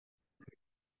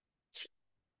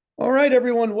All right,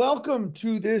 everyone, welcome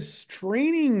to this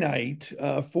training night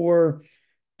for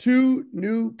two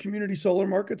new community solar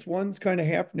markets. One's kind of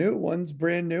half new, one's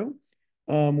brand new.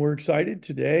 We're excited.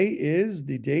 Today is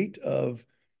the date of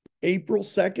April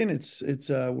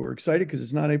 2nd. We're excited because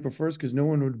it's not April 1st because no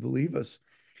one would believe us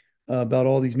about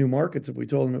all these new markets if we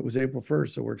told them it was April 1st.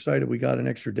 So we're excited we got an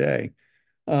extra day.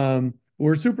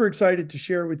 We're super excited to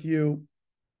share with you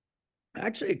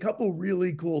actually a couple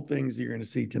really cool things that you're going to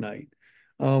see tonight.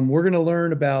 We're going to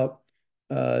learn about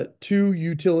two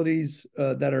utilities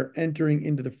that are entering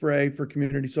into the fray for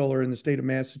community solar in the state of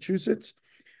Massachusetts,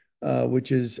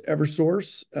 which is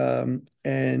Eversource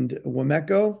and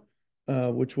Wameco,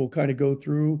 which we'll kind of go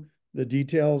through the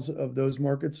details of those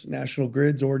markets. National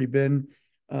Grid's already been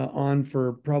on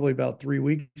for probably about 3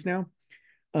 weeks now.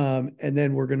 And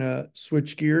then we're going to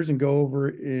switch gears and go over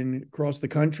across the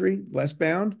country,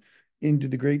 westbound, into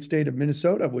the great state of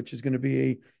Minnesota, which is going to be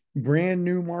a brand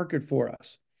new market for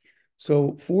us.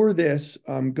 So for this,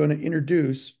 I'm going to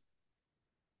introduce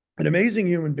an amazing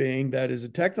human being that is a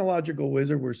technological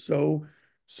wizard. We're so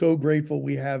grateful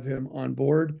we have him on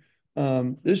board.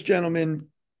 This gentleman,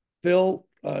 Phil,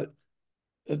 the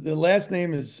last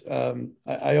name is,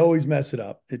 I always mess it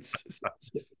up.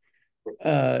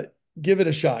 Give it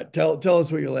a shot. Tell us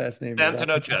what your last name is. I don't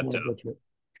want to Santonocento. butcher it.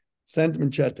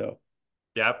 Santamanchetto.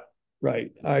 Yep.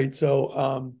 Right. All right.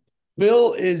 So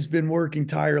Bill has been working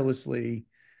tirelessly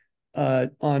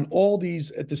on all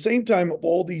these at the same time,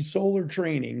 all these solar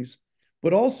trainings,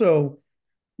 but also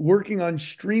working on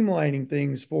streamlining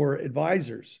things for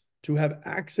advisors to have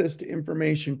access to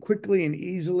information quickly and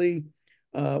easily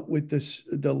with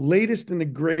the latest and the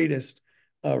greatest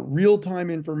real-time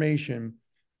information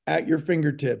at your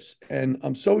fingertips. And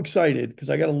I'm so excited because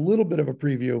I got a little bit of a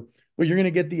preview, but you're going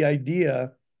to get the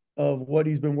idea of what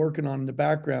he's been working on in the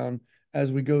background as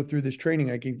we go through this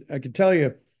training. I can tell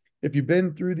you, if you've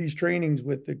been through these trainings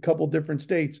with a couple different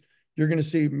states, you're going to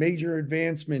see major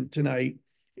advancement tonight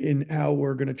in how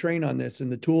we're going to train on this and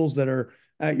the tools that are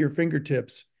at your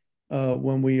fingertips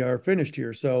when we are finished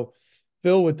here. So,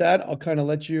 Phil, with that, I'll kind of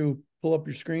let you pull up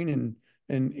your screen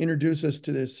and introduce us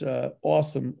to this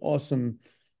awesome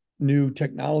new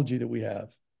technology that we have.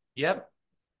 Yep.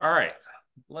 All right.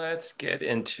 Let's get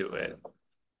into it.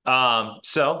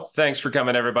 So thanks for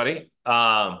coming, everybody.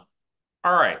 All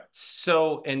right.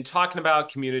 So in talking about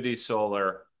community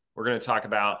solar, we're going to talk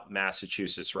about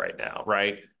Massachusetts right now,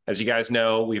 right? As you guys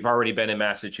know, we've already been in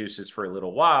Massachusetts for a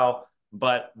little while,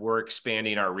 but we're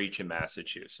expanding our reach in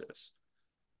Massachusetts.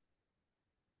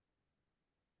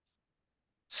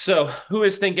 So who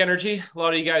is Think Energy? A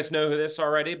lot of you guys know who this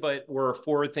already, but we're a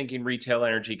forward-thinking retail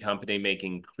energy company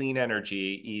making clean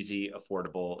energy easy,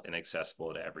 affordable, and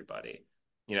accessible to everybody.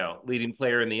 You know, leading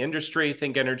player in the industry,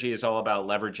 Think Energy is all about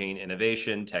leveraging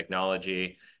innovation,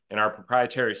 technology, and our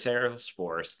proprietary sales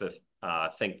force, the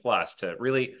Think Plus, to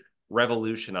really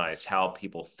revolutionize how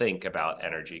people think about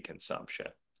energy consumption.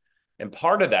 And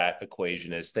part of that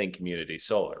equation is Think Community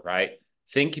Solar, right?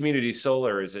 Think Community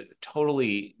Solar is a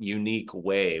totally unique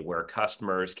way where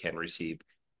customers can receive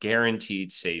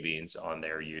guaranteed savings on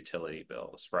their utility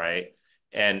bills, right?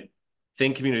 And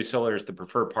Think Community Solar is the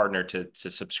preferred partner to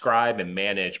subscribe and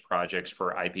manage projects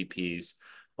for IPPs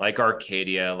like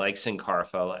Arcadia, like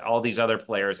Sincarfa, all these other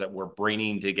players that we're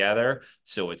bringing together.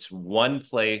 So it's one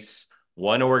place,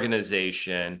 one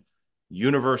organization,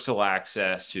 universal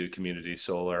access to community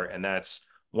solar. And that's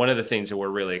one of the things that we're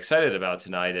really excited about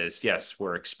tonight is, yes,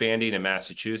 we're expanding in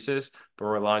Massachusetts, but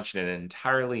we're launching an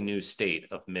entirely new state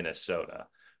of Minnesota.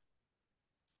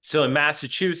 So in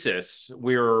Massachusetts,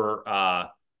 we were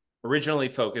originally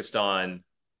focused on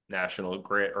National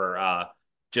Grid or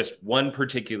just one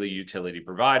particular utility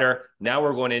provider. Now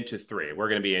we're going into three. We're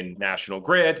going to be in National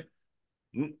Grid,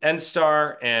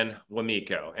 NSTAR, and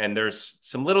Wameco. And there's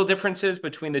some little differences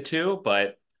between the two,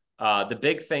 but the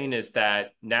big thing is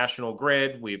that National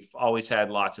Grid, we've always had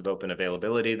lots of open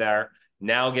availability there.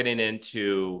 Now getting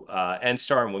into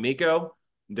NSTAR and Wameco,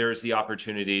 there's the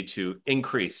opportunity to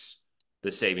increase the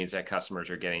savings that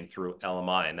customers are getting through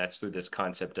LMI. And that's through this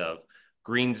concept of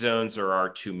green zones or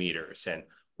R2 meters. And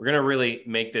we're going to really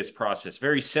make this process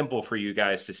very simple for you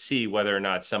guys to see whether or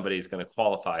not somebody's going to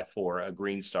qualify for a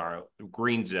green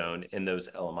zone in those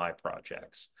LMI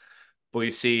projects. But you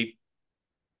see,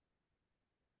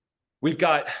 we've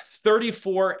got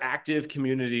 34 active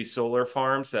community solar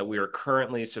farms that we are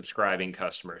currently subscribing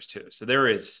customers to. So there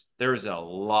is a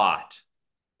lot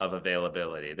of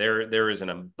availability. There is an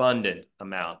abundant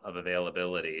amount of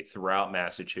availability throughout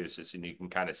Massachusetts, and you can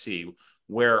kind of see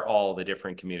where all the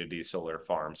different community solar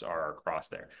farms are across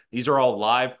there. These are all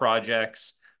live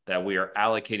projects. that we are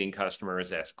allocating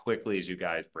customers as quickly as you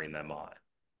guys bring them on.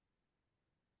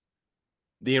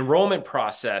 The enrollment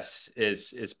process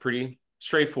is pretty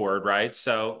straightforward, right?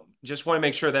 So just want to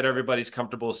make sure that everybody's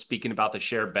comfortable speaking about the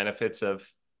shared benefits of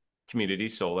community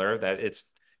solar, that it's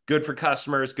good for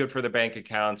customers, good for the bank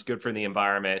accounts, good for the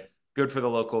environment, good for the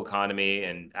local economy,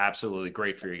 and absolutely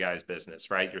great for your guys' business,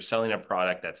 right? You're selling a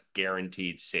product that's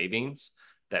guaranteed savings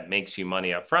that makes you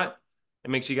money up front.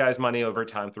 It makes you guys money over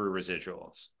time through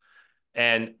residuals.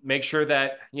 And make sure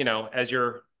that, as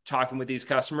you're talking with these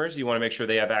customers, you want to make sure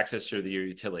they have access to your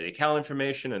utility account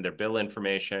information and their bill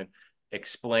information.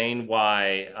 Explain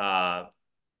why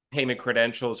payment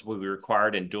credentials will be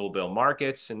required in dual bill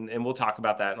markets, and we'll talk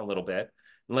about that in a little bit.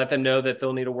 And let them know that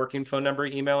they'll need a working phone number,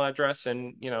 email address,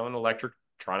 and an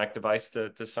electronic device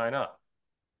to sign up.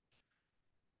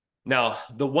 Now,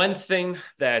 the one thing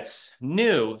that's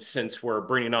new since we're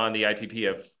bringing on the IPP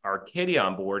of Arcadia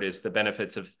on board is the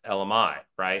benefits of LMI,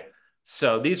 right?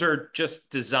 So these are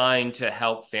just designed to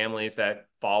help families that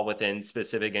fall within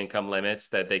specific income limits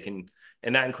that they can,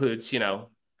 and that includes,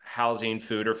 housing,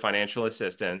 food, or financial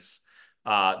assistance.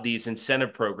 These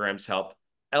incentive programs help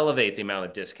elevate the amount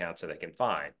of discounts that they can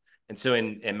find. And so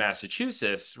in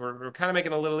Massachusetts, we're kind of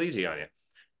making it a little easy on you.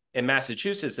 In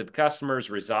Massachusetts, if customers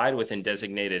reside within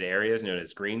designated areas known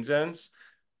as green zones,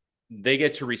 they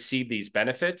get to receive these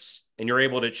benefits, and you're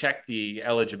able to check the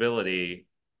eligibility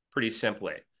pretty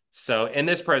simply. So in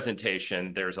this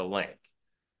presentation, there's a link.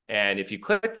 And if you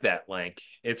click that link,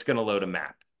 it's going to load a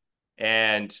map.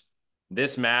 And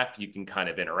this map you can kind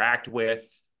of interact with.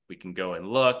 We can go and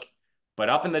look. But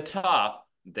up in the top,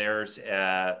 there's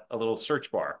a little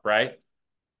search bar, right?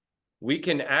 We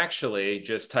can actually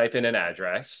just type in an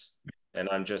address, and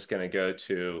I'm just going to go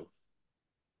to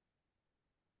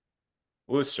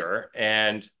Worcester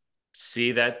and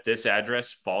see that this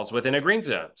address falls within a green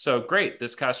zone. So great,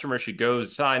 this customer should go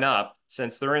sign up.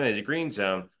 Since they're in a green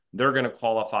zone, they're going to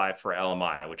qualify for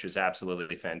LMI, which is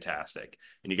absolutely fantastic.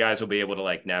 And you guys will be able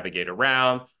to navigate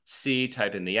around,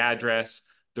 type in the address.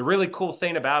 The really cool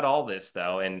thing about all this,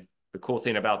 though, and the cool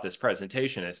thing about this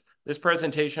presentation is this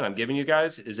presentation I'm giving you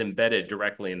guys is embedded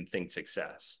directly in Think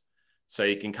Success. So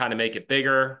you can kind of make it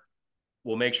bigger.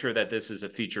 We'll make sure that this is a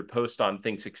featured post on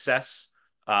Think Success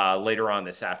later on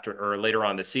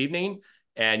this evening.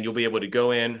 And you'll be able to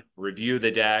go in, review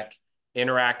the deck,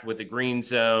 interact with the green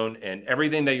zone, and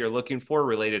everything that you're looking for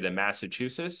related to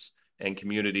Massachusetts and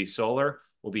community solar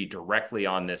will be directly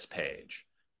on this page.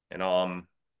 And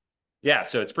yeah,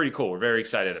 so it's pretty cool. We're very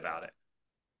excited about it.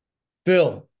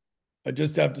 Phil, I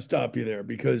just have to stop you there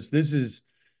because this is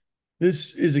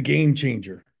a game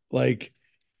changer. Like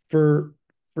for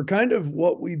kind of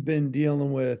what we've been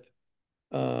dealing with,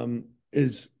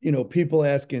 is people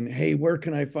asking, hey, where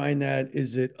can I find that?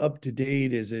 Is it up to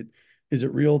date? Is it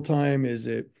real time? Is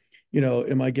it,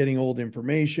 am I getting old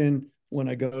information when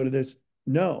I go to this?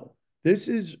 No, this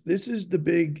is the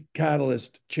big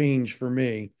catalyst change for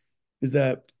me, is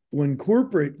that when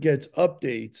corporate gets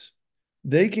updates,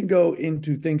 they can go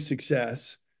into Think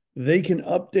Success. They can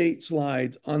update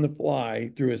slides on the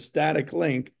fly through a static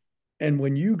link. And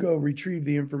when you go retrieve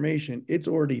the information, it's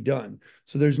already done.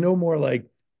 So there's no more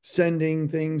sending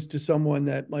things to someone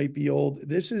that might be old.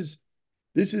 This is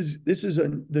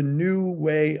the new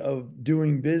way of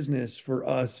doing business for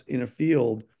us in a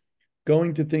field,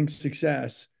 going to Think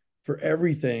Success for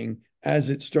everything as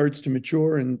it starts to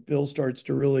mature and Bill starts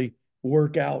to really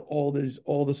work out all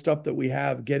the stuff that we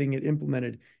have, getting it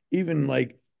implemented, even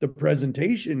the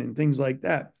presentation and things like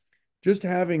that. Just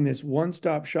having this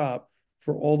one-stop shop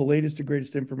for all the latest and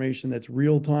greatest information that's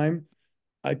real time,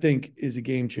 I think is a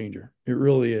game changer. It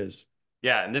really is.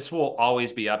 Yeah, and this will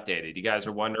always be updated. You guys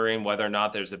are wondering whether or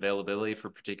not there's availability for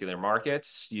particular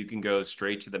markets. You can go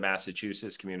straight to the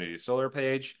Massachusetts Community Solar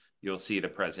page. You'll see the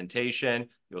presentation.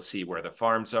 You'll see where the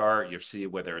farms are. You'll see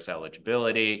where there's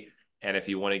eligibility. And if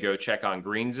you want to go check on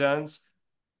green zones,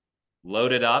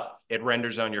 load it up. It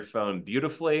renders on your phone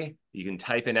beautifully. You can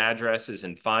type in addresses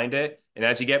and find it. And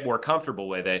as you get more comfortable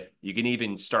with it, you can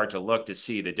even start to look to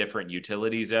see the different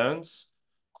utility zones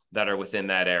that are within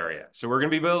that area. So we're going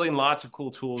to be building lots of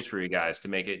cool tools for you guys to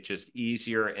make it just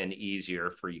easier and easier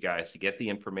for you guys to get the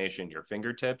information at your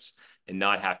fingertips and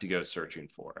not have to go searching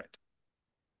for it.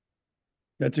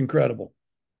 That's incredible.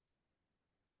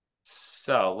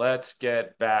 So let's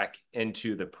get back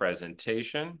into the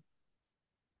presentation.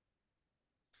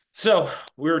 So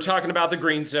we were talking about the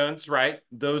green zones, right?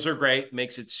 Those are great.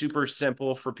 Makes it super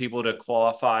simple for people to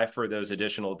qualify for those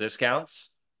additional discounts.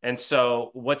 And so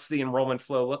what's the enrollment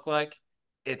flow look like?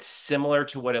 It's similar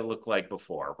to what it looked like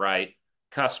before, right?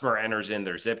 Customer enters in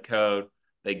their zip code.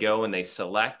 They go and they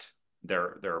select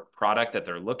their product that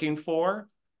they're looking for.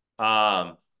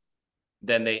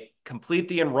 Then they complete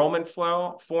the enrollment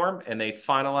flow form and they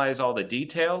finalize all the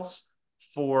details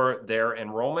for their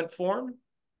enrollment form.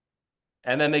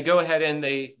 And then they go ahead and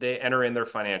they enter in their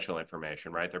financial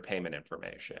information, right? Their payment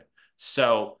information.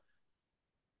 So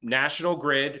National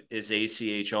Grid is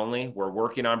ACH only. We're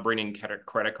working on bringing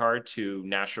credit card to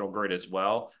National Grid as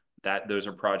well. Those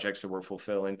are projects that we're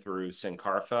fulfilling through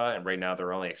Sincarfa, and right now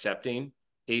they're only accepting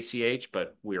ACH,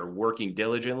 but we are working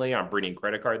diligently on bringing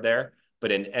credit card there.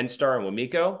 But in NSTAR and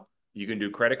WAMECO, you can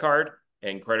do credit card,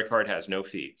 and credit card has no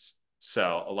fees.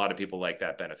 So a lot of people like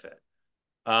that benefit.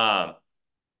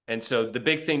 And so the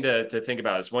big thing to think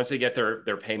about is once they get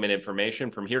their payment information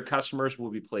from here, customers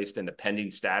will be placed in the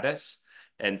pending status,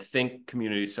 and Think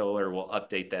Community Solar will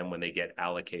update them when they get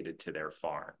allocated to their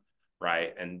farm,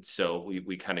 right? And so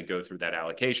we kind of go through that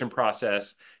allocation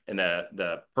process, and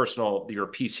your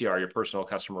PCR, your personal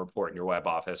customer report in your web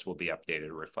office will be updated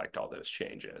to reflect all those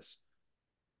changes.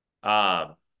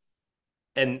 And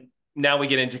now we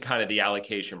get into kind of the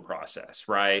allocation process,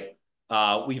 right?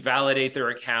 We validate their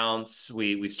accounts.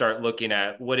 We start looking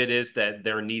at what it is that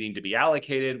they're needing to be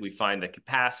allocated. We find the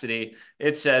capacity.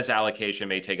 It says allocation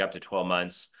may take up to 12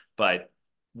 months, but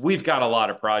we've got a lot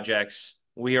of projects.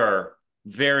 We are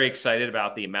very excited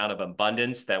about the amount of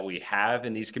abundance that we have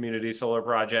in these community solar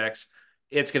projects.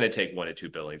 It's going to take 1 to 2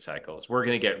 billing cycles. We're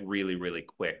going to get really, really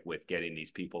quick with getting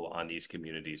these people on these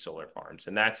community solar farms.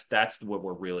 And that's what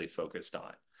we're really focused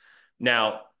on.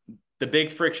 Now, the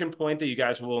big friction point that you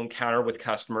guys will encounter with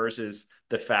customers is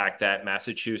the fact that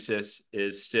Massachusetts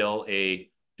is still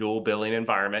a dual billing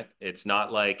environment. It's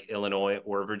not like Illinois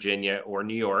or Virginia or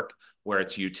New York, where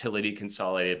it's utility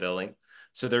consolidated billing.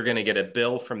 So they're going to get a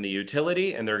bill from the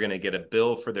utility, and they're going to get a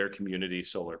bill for their community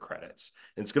solar credits.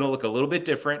 And it's going to look a little bit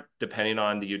different depending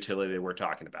on the utility that we're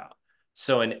talking about.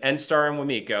 So in NSTAR and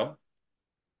WAMECO,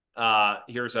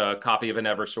 here's a copy of an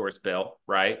Eversource bill,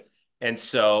 right? And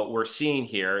so we're seeing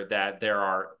here that there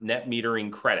are net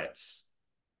metering credits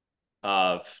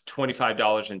of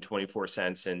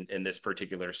 $25.24 in this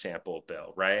particular sample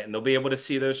bill, right? And they'll be able to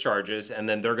see those charges, and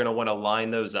then they're going to want to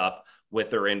line those up with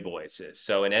their invoices.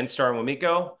 So in NSTAR and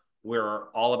WAMECO, we're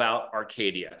all about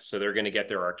Arcadia. So they're going to get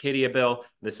their Arcadia bill.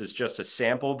 This is just a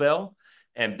sample bill.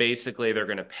 And basically, they're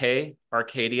going to pay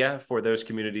Arcadia for those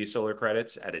community solar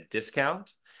credits at a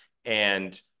discount.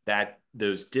 And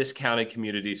those discounted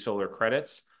community solar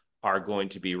credits are going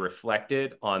to be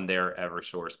reflected on their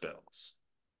Eversource bills.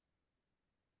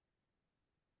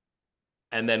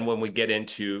 And then when we get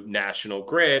into National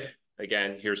Grid,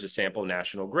 again, here's a sample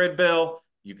National Grid bill.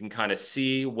 You can kind of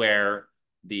see where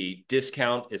the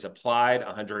discount is applied,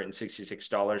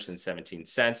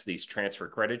 $166.17. These transfer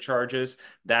credit charges,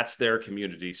 that's their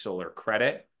community solar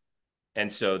credit.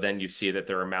 And so then you see that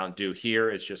their amount due here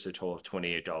is just a total of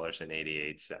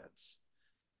 $28.88.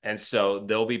 And so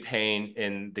they'll be paying,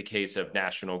 in the case of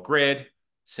National Grid,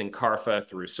 Sincarfa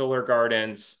through Solar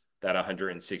Gardens, that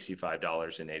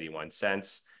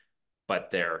 $165.81.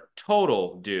 But their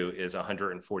total due is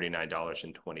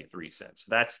 $149.23. So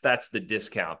that's the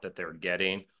discount that they're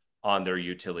getting on their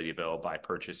utility bill by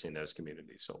purchasing those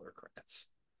community solar credits.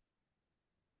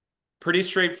 Pretty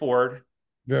straightforward.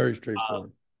 Very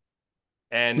straightforward.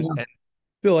 And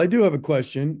Bill, I do have a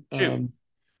question. Shoot.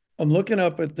 I'm looking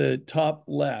up at the top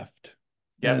left,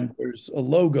 and there's a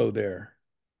logo there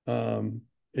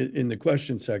in the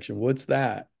question section. What's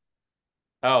that?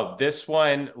 Oh, this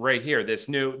one right here. This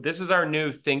is our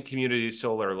new Think Community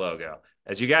Solar logo.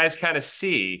 As you guys kind of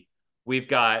see, we've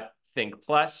got Think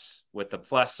Plus with the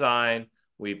plus sign.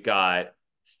 We've got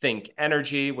Think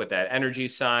Energy with that energy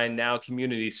sign. Now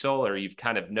Community Solar, you've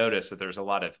kind of noticed that there's a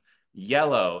lot of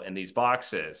yellow in these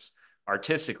boxes.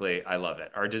 Artistically, I love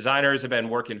it. Our designers have been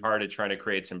working hard at trying to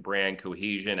create some brand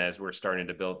cohesion as we're starting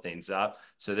to build things up.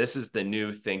 So this is the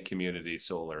new Think Community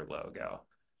Solar logo.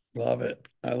 Love it.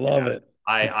 I love it.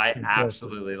 I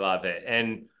absolutely love it.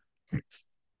 And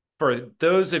for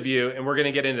those of you, and we're going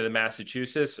to get into the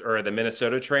Massachusetts or the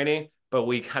Minnesota training, but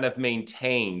we kind of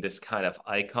maintain this kind of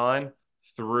icon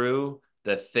through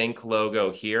the Think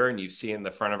logo here. And you see in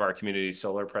the front of our community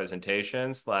solar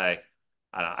presentations, like,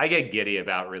 I don't know, I get giddy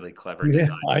about really clever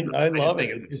design. I love it.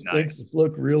 It just makes it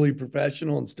look really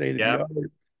professional and state of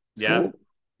the art. Cool.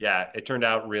 Yeah, it turned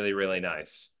out really, really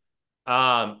nice.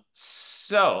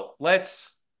 So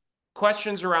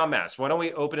questions around Mass. Why don't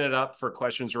we open it up for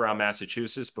questions around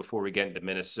Massachusetts before we get into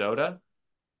Minnesota?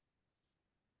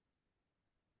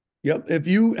 Yep. If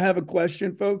you have a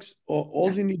question, folks,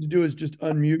 all you need to do is just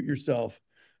unmute yourself.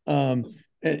 And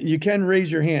you can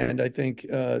raise your hand. I think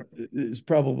is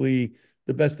probably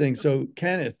the best thing. So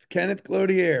Kenneth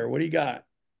Clodier, what do you got?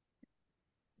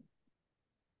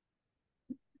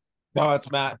 No,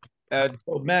 it's Matt. Ed,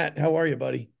 Oh, Matt, how are you,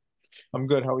 buddy? I'm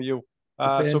good. How are you?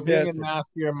 So being in Fantastic. mass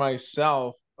here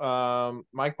myself,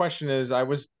 my question is, I'm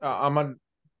on,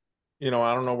 I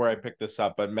don't know where I picked this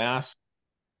up, but mass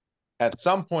at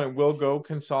some point will go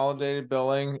consolidated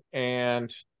billing,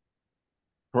 and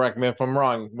correct me if I'm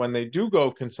wrong, when they do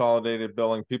go consolidated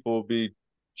billing, people will be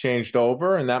changed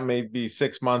over, and that may be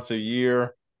 6 months, a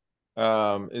year.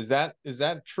 Is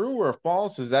that true or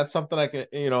false? Is that something I can,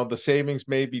 the savings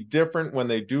may be different when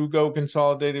they do go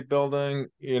consolidated building?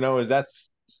 Is that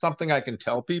something I can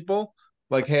tell people?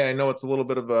 Like, hey, I know it's a little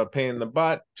bit of a pain in the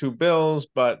butt, two bills,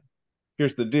 but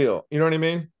here's the deal. You know what I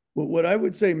mean? Well, what I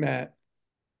would say, Matt,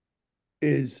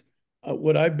 is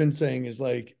what I've been saying is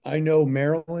like, I know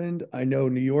Maryland, I know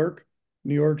New York.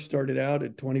 New York started out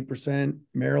at 20%,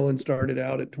 Maryland started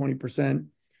out at 20%.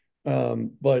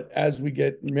 But as we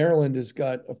get, Maryland has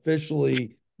got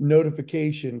officially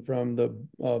notification from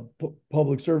the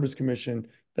Public Service Commission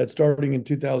that starting in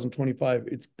 2025,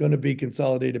 it's going to be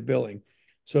consolidated billing.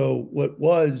 So what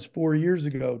was 4 years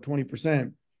ago,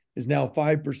 20% is now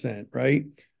 5%, right?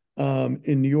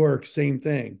 In New York, same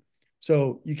thing.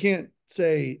 So you can't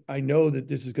say, I know that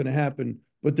this is going to happen,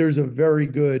 but there's a very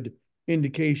good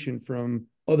indication from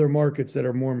other markets that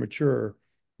are more mature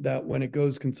that when it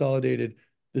goes consolidated,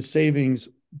 the savings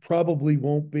probably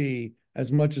won't be as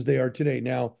much as they are today.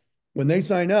 Now, when they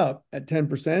sign up at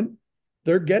 10%,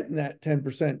 they're getting that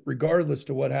 10% regardless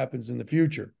to what happens in the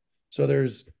future. So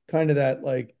there's kind of that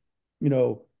like,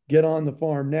 get on the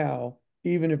farm now,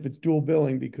 even if it's dual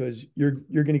billing, because you're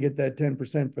going to get that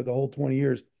 10% for the whole 20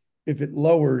 years. If it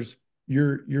lowers,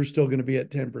 you're still going to be at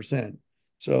 10%.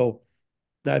 So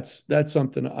that's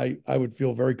something I would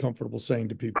feel very comfortable saying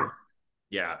to people.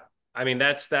 Yeah. I mean,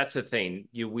 that's the thing.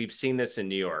 We've seen this in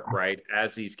New York, right?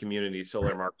 As these community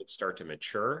solar markets start to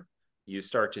mature, you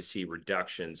start to see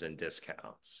reductions in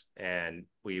discounts. And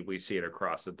we see it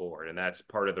across the board. And that's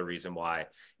part of the reason why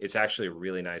it's actually a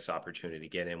really nice opportunity to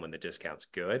get in when the discount's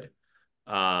good.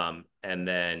 And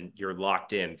then you're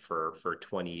locked in for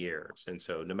 20 years. And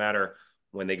so no matter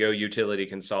when they go utility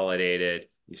consolidated,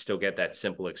 you still get that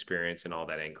simple experience and all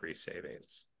that increased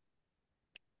savings.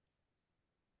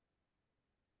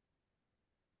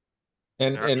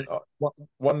 And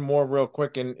one more real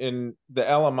quick in the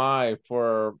LMI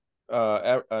for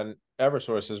an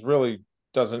Eversource is really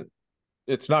doesn't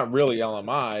it's not really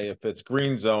LMI. If it's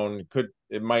green zone,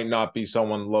 it might not be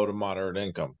someone low to moderate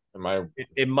income. Am I?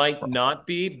 It might not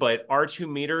be, but R2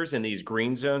 meters in these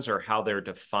green zones are how they're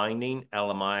defining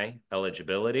LMI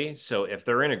eligibility. So if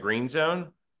they're in a green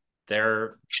zone,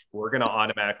 we're going to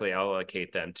automatically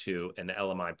allocate them to an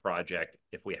LMI project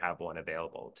if we have one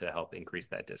available to help increase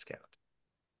that discount.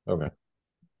 Okay.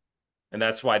 And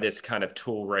that's why this kind of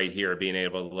tool right here, being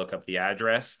able to look up the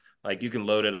address, like you can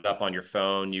load it up on your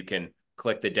phone, you can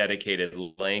click the dedicated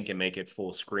link and make it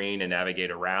full screen and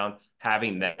navigate around.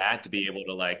 Having that to be able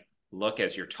to like look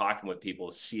as you're talking with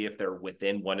people, see if they're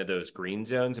within one of those green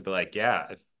zones and be like, yeah,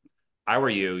 if I were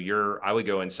you, I would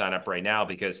go and sign up right now,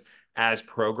 because as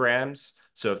programs,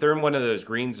 so if they're in one of those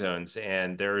green zones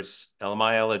and there's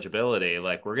LMI eligibility,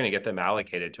 like we're going to get them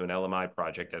allocated to an LMI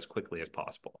project as quickly as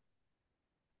possible.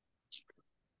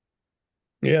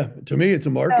 Yeah, to me, it's a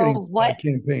marketing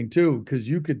campaign too, because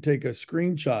you could take a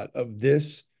screenshot of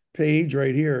this page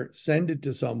right here, send it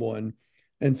to someone,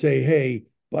 and say, "Hey,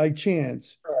 by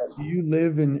chance, do you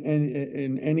live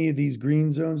in any of these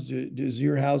green zones? Does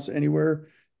your house anywhere?"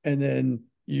 And then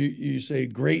you say,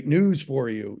 "Great news for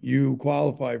you! You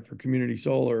qualify for community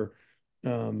solar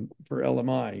for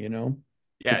LMI."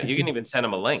 Yeah, you can even send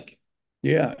them a link.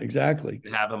 Yeah, exactly.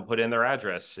 Have them put in their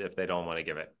address if they don't want to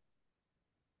give it.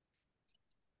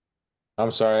 I'm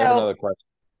sorry, I have another question.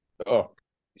 Oh,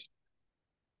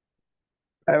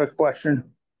 I have a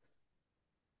question.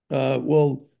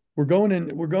 Well,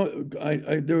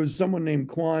 there was someone named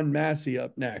Quan Massey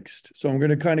up next. So I'm going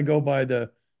to kind of go by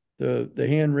the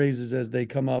hand raises as they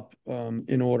come up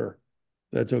in order.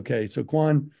 That's okay. So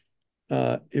Quan,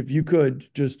 if you could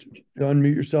just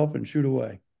unmute yourself and shoot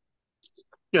away.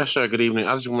 Yes, sir. Good evening.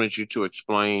 I just wanted you to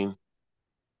explain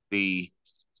the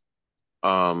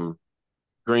um,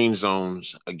 green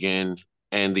zones again,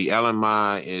 and the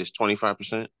LMI is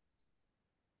 25%.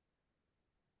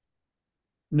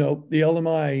 No, the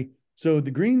LMI. So the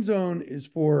green zone is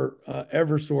for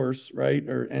Eversource, right?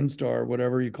 Or NSTAR,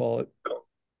 whatever you call it.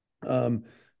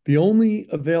 The only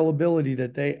availability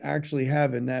that they actually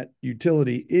have in that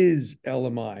utility is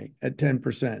LMI at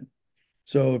 10%.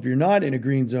 So if you're not in a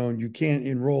green zone, you can't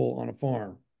enroll on a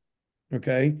farm.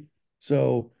 Okay.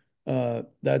 So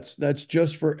That's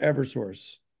just for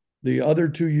Eversource. The other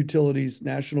two utilities,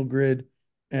 National Grid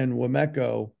and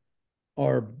WEMECO,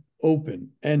 are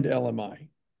open and LMI.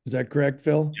 Is that correct,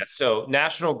 Phil? Yeah, so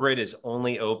National Grid is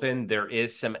only open. There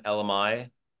is some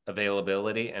LMI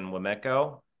availability in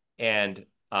WEMECO. And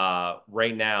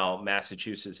right now,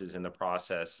 Massachusetts is in the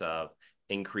process of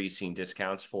increasing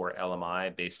discounts for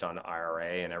LMI based on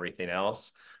IRA and everything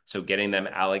else. So getting them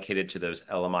allocated to those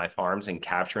LMI farms and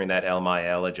capturing that LMI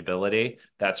eligibility,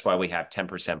 that's why we have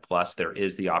 10% plus. There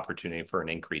is the opportunity for an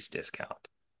increased discount.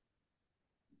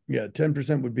 Yeah,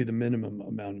 10% would be the minimum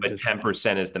amount of But discount.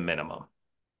 10% is the minimum.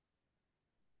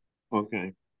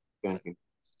 Okay, thank you.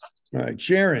 All right,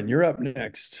 Sharon, you're up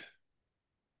next.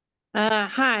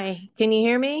 Hi, can you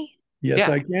hear me? Yes,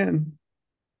 Yeah. I can.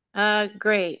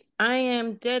 Great. I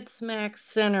am dead smack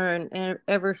center in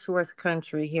Eversource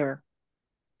country here.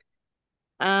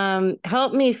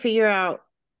 Help me figure out,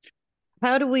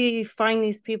 how do we find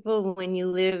these people when you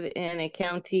live in a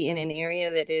county in an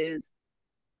area that is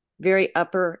very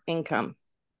upper income?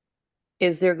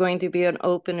 Is there going to be an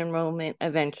open enrollment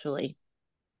eventually?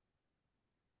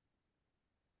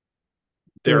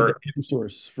 There,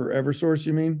 For Eversource,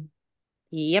 you mean?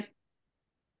 Yep.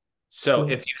 so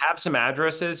if you have some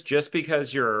addresses, just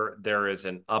because there is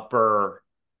an upper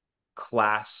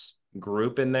class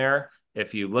group in there,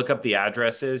 if you look up the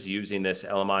addresses using this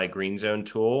LMI Green Zone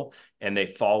tool and they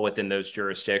fall within those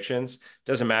jurisdictions,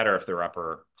 doesn't matter if they're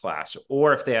upper class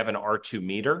or if they have an R2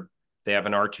 meter. They have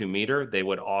an R2 meter, they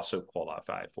would also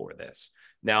qualify for this.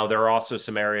 Now, there are also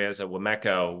some areas of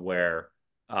WEMECO where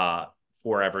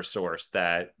for Eversource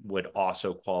that would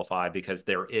also qualify because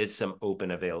there is some open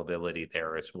availability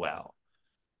there as well.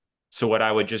 So what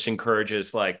I would just encourage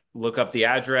is like look up the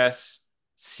address,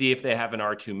 see if they have an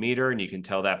R2 meter, and you can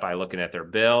tell that by looking at their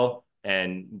bill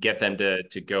and get them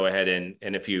to go ahead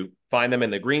and if you find them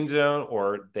in the green zone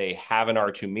or they have an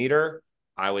R2 meter,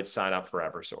 I would sign up for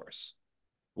Eversource.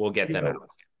 We'll get them out.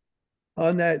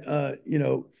 On that,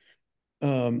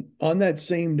 on that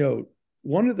same note,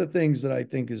 one of the things that I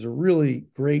think is a really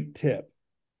great tip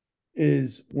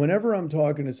is whenever I'm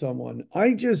talking to someone,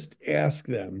 I just ask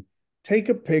them, take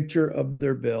a picture of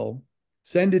their bill,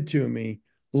 send it to me.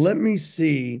 Let me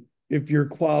see if you're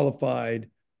qualified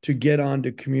to get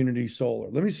onto community solar.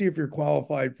 Let me see if you're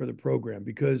qualified for the program,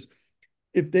 because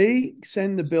if they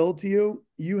send the bill to you,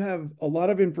 you have a lot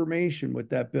of information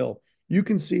with that bill. You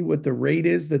can see what the rate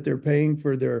is that they're paying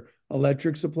for their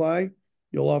electric supply.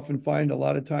 You'll often find a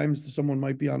lot of times someone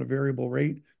might be on a variable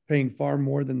rate, paying far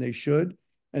more than they should.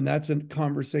 And that's a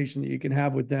conversation that you can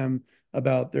have with them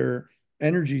about their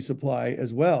energy supply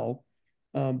as well.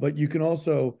 But you can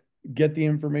also get the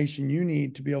information you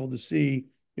need to be able to see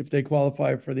if they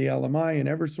qualify for the LMI and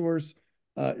Eversource.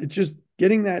 It's just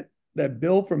getting that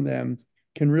bill from them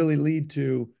can really lead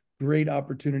to great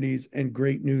opportunities and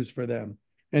great news for them.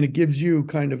 And it gives you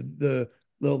kind of the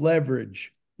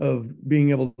leverage of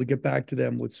being able to get back to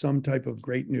them with some type of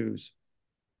great news.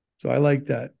 So I like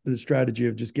that, the strategy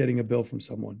of just getting a bill from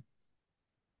someone.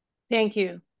 Thank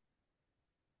you.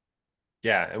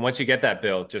 Yeah, and once you get that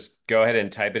bill, just go ahead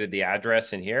and type it at the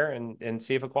address in here and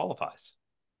see if it qualifies.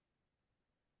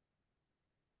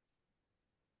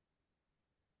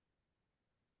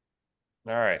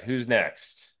 All right, who's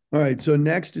next? All right, so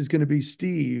next is going to be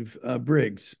Steve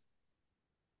Briggs.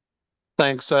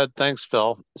 Thanks, Ed. Thanks,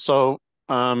 Phil. So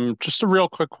just a real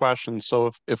quick question.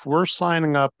 So if we're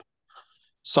signing up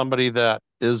somebody that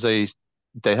they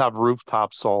have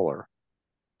rooftop solar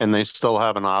and they still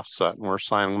have an offset and we're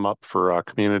signing them up for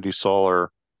community solar,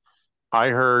 I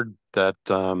heard that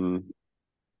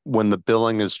when the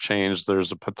billing is changed,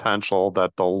 there's a potential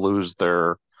that they'll lose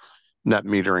their net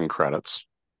metering credits.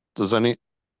 Does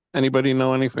anybody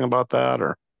know anything about that,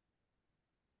 or?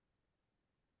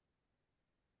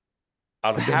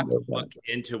 I'll have to look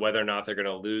into whether or not they're going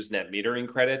to lose net metering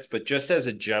credits, but just as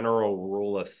a general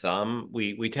rule of thumb,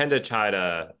 we tend to try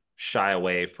to shy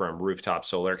away from rooftop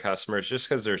solar customers just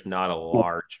because there's not a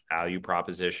large value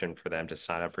proposition for them to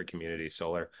sign up for community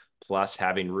solar plus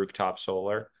having rooftop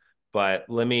solar. But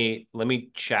let me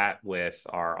chat with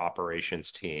our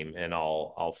operations team and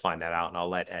I'll find that out and I'll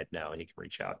let Ed know and he can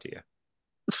reach out to you.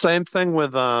 Same thing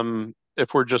with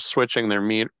if we're just switching their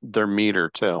meter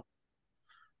too.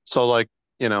 So like,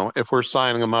 if we're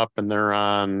signing them up and they're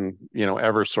on,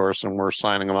 Eversource and we're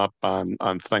signing them up on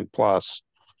Think Plus,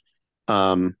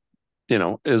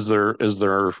 is there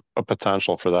a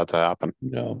potential for that to happen?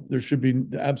 No, there should be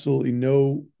absolutely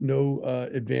no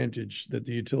advantage that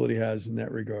the utility has in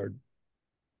that regard.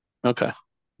 Okay.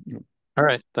 All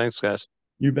right. Thanks, guys.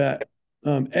 You bet.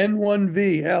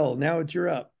 N1VL, now it's your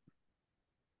up.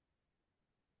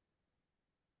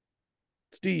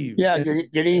 Steve. Yeah, and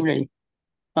good evening.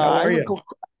 how I are have a you?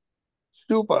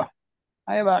 super.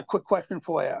 I have a quick question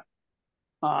for you.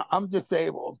 I'm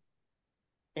disabled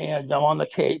and I'm on the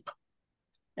Cape,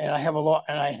 and I have a lot,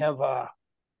 and I have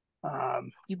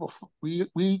people.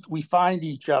 We find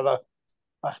each other,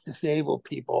 us disabled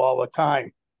people, all the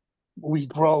time. We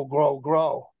grow, grow,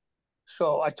 grow.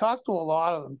 So I talked to a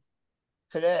lot of them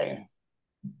today.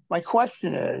 My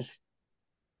question is,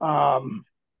 and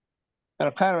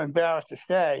I'm kind of embarrassed to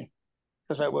say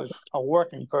because I was a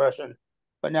working person,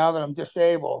 but now that I'm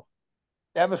disabled,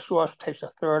 Eversource takes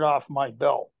a third off my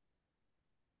bill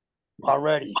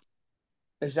already.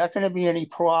 Is that going to be any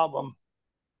problem?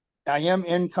 I am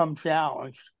income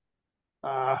challenged.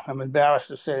 I'm embarrassed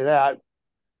to say that,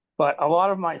 but a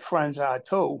lot of my friends are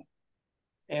too,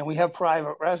 and we have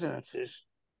private residences.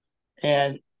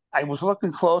 And I was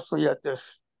looking closely at this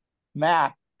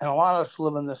map, and a lot of us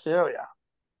live in this area.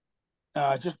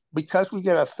 Just because we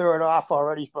get a third off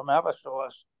already from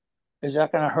Eversource, is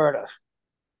that going to hurt us?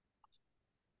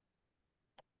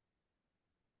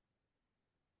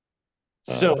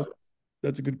 So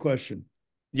That's a good question.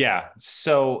 yeah,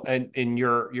 so and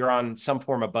you're on some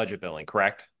form of budget billing,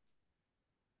 correct?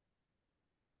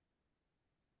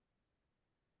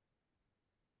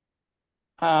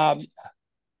 No,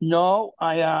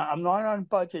 I'm not on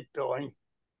budget billing.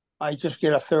 I just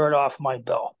get a third off my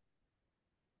bill.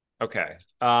 Okay.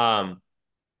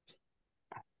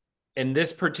 In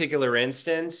this particular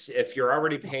instance, if you're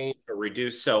already paying a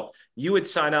reduced, so you would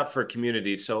sign up for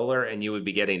community solar and you would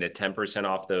be getting a 10%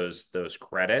 off those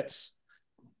credits.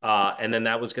 And then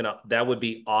that would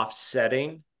be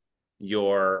offsetting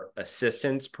your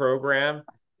assistance program.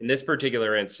 In this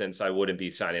particular instance, I wouldn't be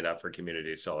signing up for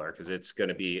community solar because it's going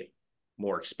to be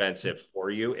more expensive for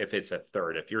you if it's a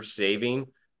third. If you're saving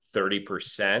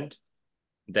 30%,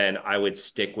 then I would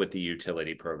stick with the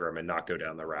utility program and not go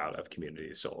down the route of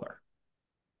community solar.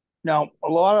 Now, a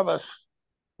lot of us,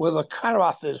 where the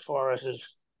cutoff is for us is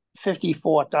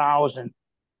 54,000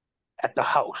 at the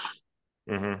house.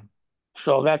 Mm-hmm.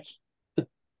 So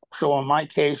so in my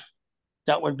case,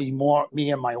 that would be more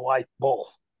me and my wife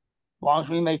both. As long as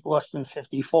we make less than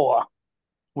 54,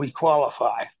 we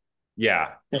qualify.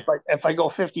 Yeah. If I go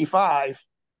 55,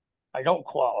 I don't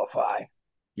qualify.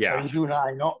 Yeah. But as you and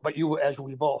I know, as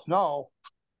we both know,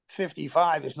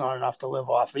 55 is not enough to live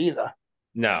off either.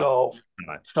 No.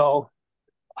 So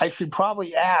I should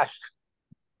probably ask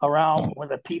around where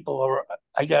the people are,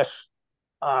 I guess,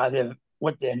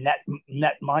 what their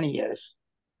net money is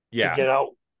to get out.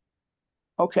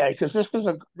 Okay, because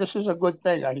this is a good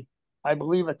thing. I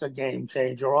believe it's a game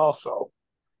changer also.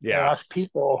 Yeah. And us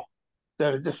people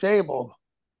that are disabled,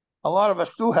 some of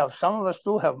us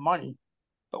do have money,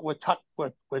 but we're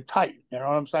tight. You know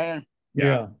what I'm saying?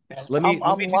 Yeah. And Let me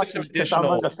I'm do lucky some because I'm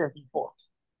additional. under 54.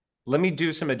 Let me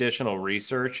do some additional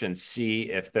research and see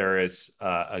if there is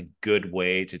a good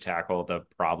way to tackle the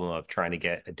problem of trying to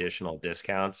get additional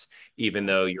discounts, even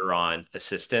though you're on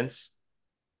assistance.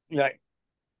 Right.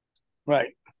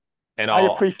 Right. And I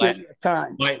appreciate your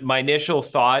time. My initial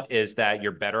thought is that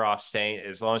you're better off staying,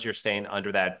 as long as you're staying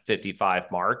under that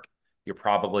 55 mark, you're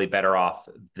probably better off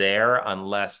there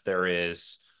unless there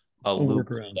is a loop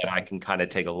that I can kind of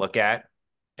take a look at.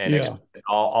 And Yeah.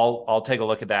 I'll take a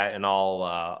look at that and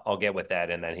I'll get with that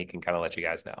and then he can kind of let you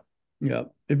guys know. Yeah.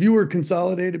 If you were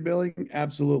consolidated billing,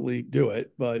 absolutely do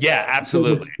it. But yeah,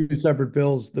 absolutely. Two separate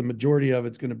bills, the majority of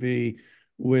it's going to be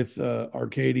with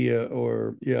Arcadia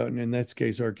or, yeah, and in this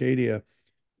case, Arcadia.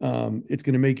 It's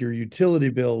going to make your utility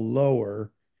bill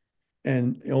lower,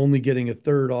 and only getting a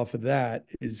third off of that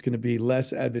is going to be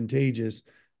less advantageous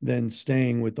than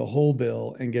staying with the whole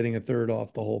bill and getting a third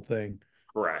off the whole thing.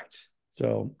 Correct.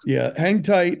 So yeah, hang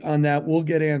tight on that. We'll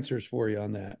get answers for you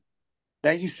on that.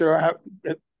 Thank you, sir.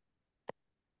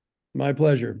 My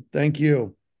pleasure. Thank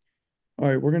you. All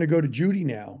right, we're going to go to Judy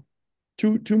now.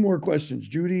 Two more questions,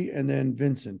 Judy and then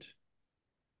Vincent.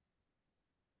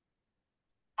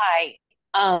 Hi.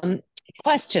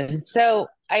 Question. So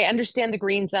I understand the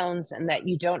green zones and that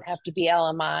you don't have to be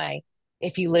LMI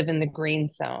if you live in the green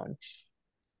zone.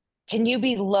 Can you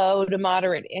be low to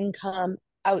moderate income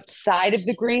outside of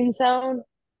the green zone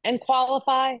and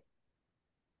qualify?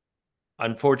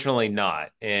 Unfortunately not.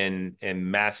 In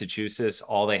Massachusetts,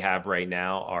 all they have right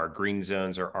now are green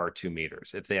zones or R2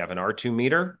 meters. If they have an R2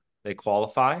 meter, they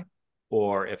qualify.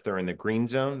 Or if they're in the green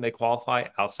zone, they qualify.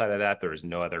 Outside of that, there is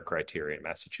no other criteria in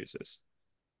Massachusetts.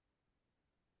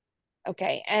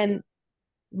 Okay. And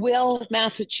will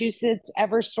Massachusetts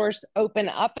Eversource open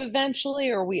up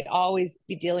eventually, or we always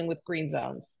be dealing with green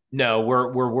zones? No,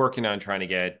 we're working on trying to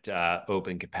get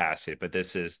open capacity, but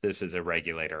this is a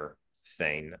regulator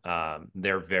thing.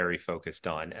 They're very focused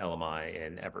on LMI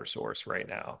and Eversource right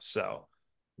now. So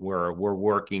we're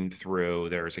working through,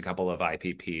 there's a couple of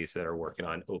IPPs that are working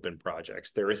on open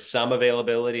projects. There is some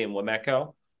availability in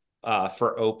Wameco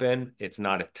for open. It's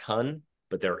not a ton,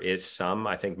 but there is some,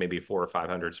 I think maybe 400 or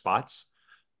 500 spots.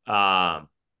 But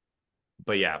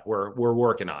yeah, we're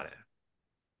working on it.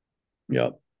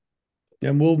 Yep.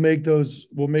 And we'll make those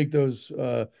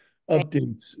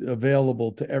updates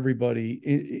available to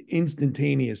everybody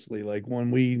instantaneously. Like when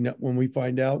we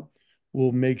find out,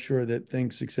 we'll make sure that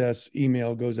Think Success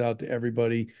email goes out to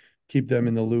everybody, keep them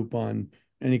in the loop on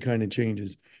any kind of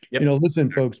changes. Yep. You know,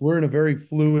 listen, folks, we're in a very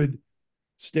fluid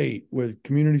state with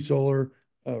community solar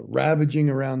ravaging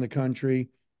around the country,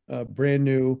 brand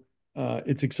new.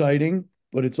 It's exciting,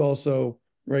 but it's also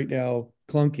right now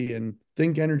clunky. And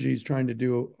Think Energy is trying to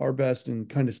do our best in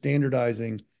kind of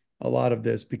standardizing a lot of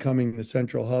this, becoming the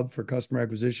central hub for customer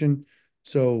acquisition.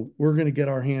 So we're going to get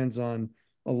our hands on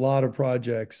a lot of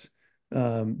projects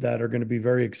that are going to be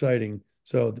very exciting.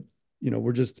 So, you know,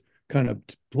 we're just kind of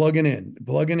plugging in.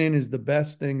 Plugging in is the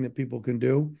best thing that people can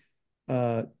do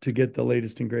to get the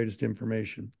latest and greatest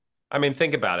information. I mean,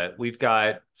 think about it.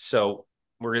 So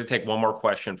we're going to take one more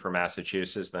question for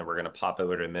Massachusetts, then we're going to pop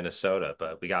over to Minnesota.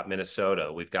 But we got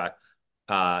Minnesota. We've got,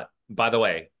 by the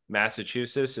way,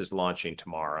 Massachusetts is launching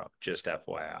tomorrow, just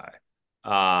FYI.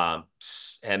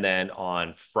 And then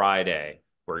on Friday,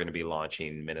 we're going to be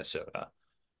launching Minnesota.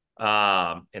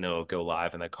 And it'll go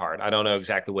live in the card. I don't know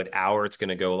exactly what hour it's going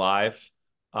to go live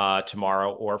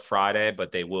tomorrow or Friday,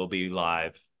 but they will be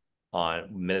live on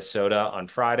Minnesota on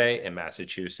Friday, and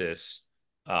Massachusetts,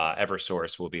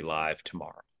 Eversource will be live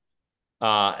tomorrow.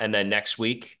 And then next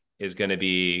week is going to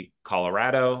be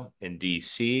Colorado and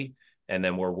DC. And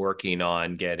then we're working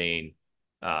on getting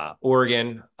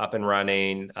Oregon up and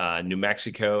running, New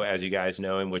Mexico, as you guys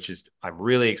know, and I'm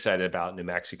really excited about New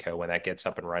Mexico when that gets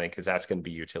up and running, because that's going to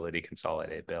be utility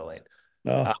consolidated billing.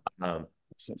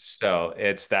 So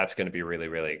that's going to be really,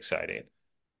 really exciting.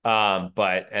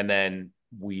 And then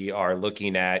we are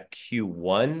looking at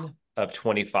Q1 of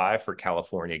 25 for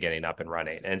California getting up and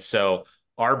running. And so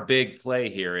our big play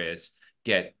here is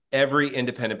get every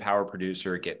independent power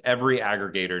producer, get every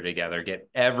aggregator together, get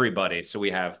everybody. So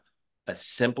we have a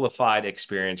simplified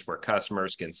experience where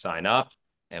customers can sign up,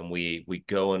 and we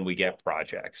go and we get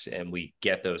projects, and we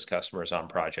get those customers on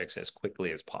projects as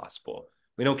quickly as possible.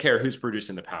 We don't care who's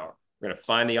producing the power. We're going to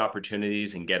find the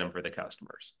opportunities and get them for the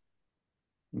customers.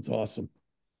 That's awesome.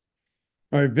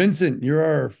 All right, Vincent, you're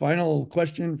our final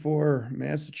question for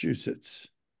Massachusetts.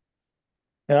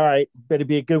 All right, better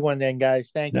be a good one then,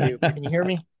 guys. Thank you. Can you hear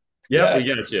me? Yeah, we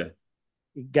got you.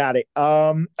 Got it.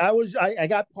 I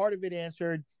got part of it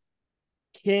answered.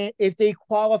 If they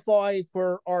qualify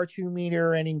for R2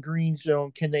 meter and in green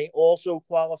zone, can they also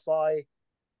qualify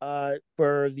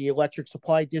for the electric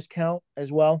supply discount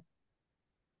as well?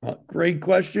 Great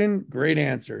question. Great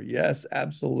answer. Yes,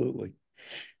 absolutely.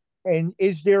 And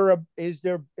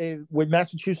with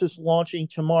Massachusetts launching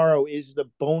tomorrow, is the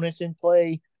bonus in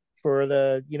play for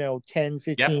the 10,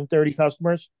 15, 30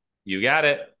 customers? You got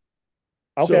it.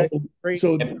 Okay, great.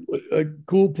 So a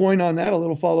cool point on that, a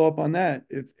little follow-up on that.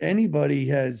 If anybody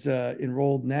has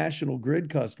enrolled National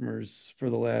Grid customers for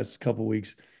the last couple of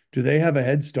weeks, do they have a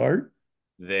head start?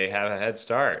 They have a head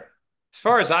start. As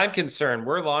far as I'm concerned,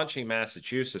 we're launching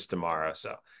Massachusetts tomorrow.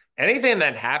 So anything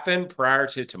that happened prior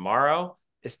to tomorrow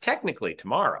is technically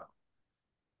tomorrow.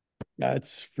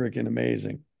 That's freaking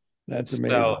amazing. That's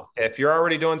amazing. So if you're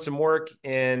already doing some work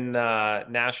in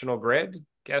National Grid,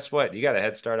 guess what? You got a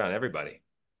head start on everybody.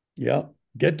 Yep.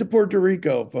 Get to Puerto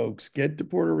Rico, folks. Get to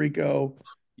Puerto Rico.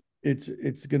 It's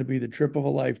going to be the trip of a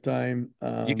lifetime.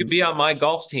 You could be on my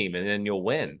golf team and then you'll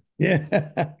win.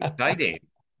 Yeah. Exciting.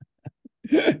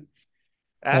 That's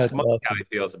Ask Mike awesome. how he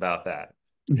feels about that.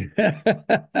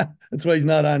 That's why he's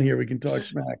not on here. We can talk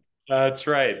smack. That's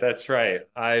right. That's right.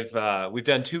 We've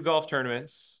done 2 golf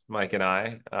tournaments, Mike and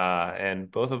I,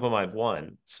 and both of them I've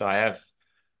won. So I have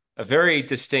a very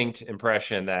distinct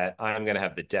impression that I'm going to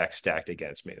have the deck stacked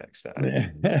against me next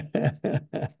time.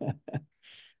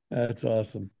 That's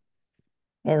awesome.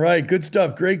 All right, good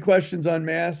stuff. Great questions on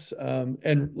Mass.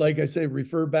 And like I say,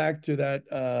 refer back to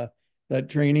that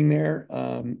training there.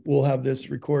 We'll have this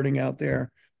recording out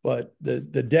there, but the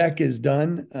deck is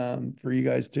done for you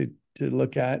guys to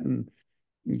look at and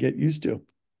get used to.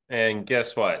 And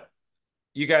guess what?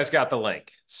 You guys got the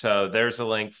link. So there's a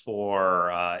link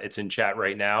for, it's in chat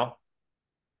right now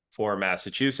for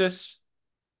Massachusetts.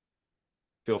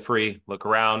 Feel free, look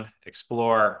around,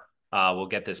 explore. We'll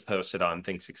get this posted on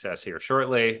Think Success here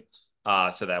shortly.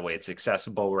 So that way it's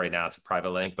accessible. Right now it's a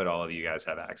private link, but all of you guys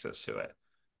have access to it.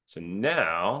 So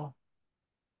now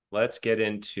let's get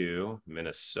into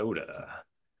Minnesota.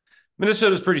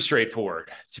 Minnesota's pretty straightforward,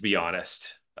 to be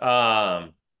honest.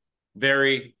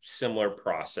 Very similar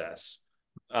process.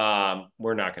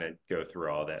 We're not going to go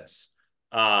through all this.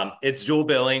 It's dual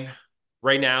billing.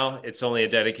 Right now, it's only a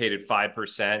dedicated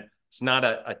 5%. It's not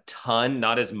a ton,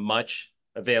 not as much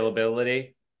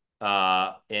availability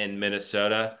in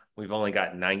Minnesota. We've only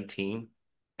got 19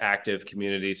 active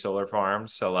community solar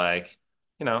farms. So like,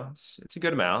 you know, it's a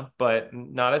good amount, but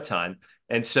not a ton.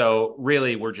 And so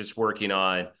really we're just working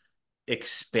on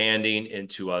expanding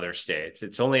into other states.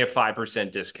 It's only a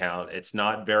 5% discount. It's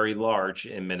not very large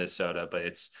in Minnesota, but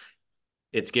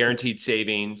it's guaranteed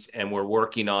savings, and we're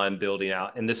working on building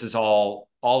out. And this is all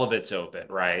of it's open,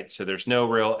 right? So there's no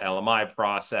real LMI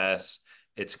process.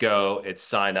 It's go, it's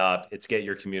sign up, it's get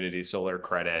your community solar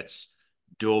credits,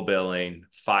 dual billing,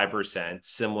 5%,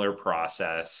 similar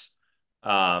process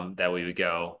that we would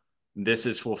go. This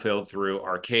is fulfilled through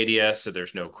Arcadia, so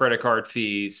there's no credit card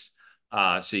fees.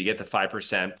 So you get the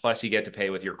 5%, plus you get to pay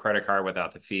with your credit card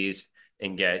without the fees,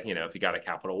 and get, you know, if you got a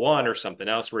Capital One or something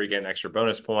else where you get an extra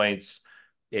bonus points,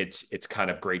 it's kind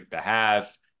of great to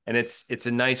have. And it's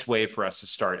a nice way for us to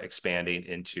start expanding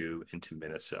into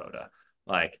Minnesota.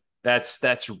 Like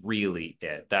that's really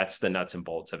it. That's the nuts and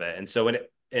bolts of it. And so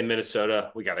in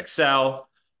Minnesota, we got Excel.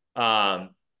 And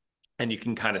you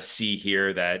can kind of see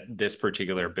here that this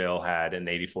particular bill had an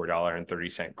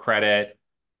 $84.30 credit.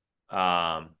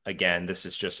 Again, this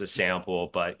is just a sample,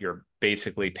 but you're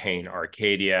basically paying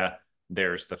Arcadia.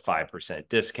 There's the 5%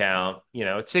 discount. You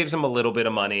know, it saves them a little bit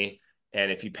of money. And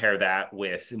if you pair that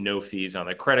with no fees on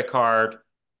the credit card,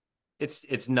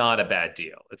 it's not a bad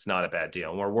deal. It's not a bad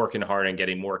deal. And we're working hard on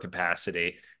getting more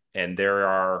capacity. And there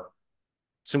are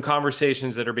some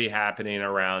conversations that are be happening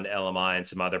around LMI and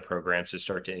some other programs to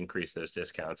start to increase those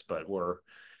discounts, but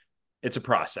it's a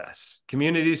process.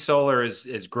 Community solar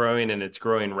is growing, and it's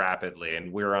growing rapidly,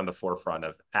 and we're on the forefront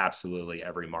of absolutely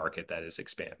every market that is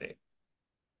expanding.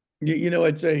 You know,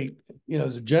 I'd say, you know,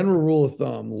 as a general rule of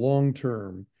thumb, long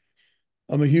term,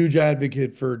 I'm a huge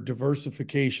advocate for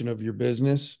diversification of your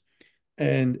business.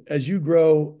 And as you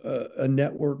grow a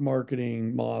network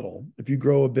marketing model, if you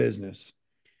grow a business,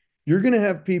 you're going to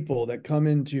have people that come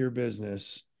into your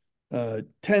business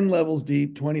 10 levels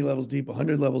deep, 20 levels deep,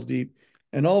 100 levels deep.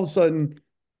 And all of a sudden,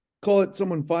 call it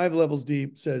someone 5 levels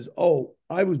deep says, oh,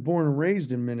 I was born and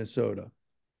raised in Minnesota.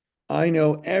 I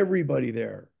know everybody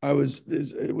there.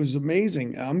 It was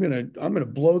amazing. I'm going to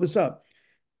blow this up.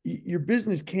 Your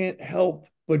business can't help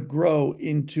but grow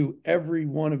into every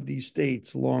one of these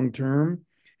states long term.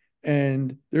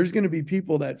 And there's going to be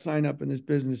people that sign up in this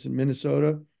business in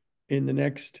Minnesota in the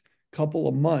next couple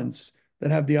of months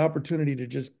that have the opportunity to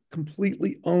just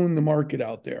completely own the market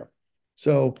out there.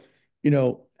 So, you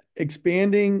know,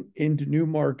 expanding into new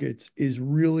markets is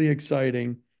really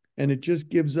exciting. And it just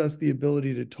gives us the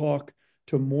ability to talk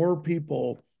to more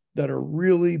people that are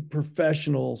really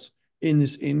professionals in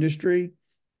this industry,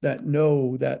 that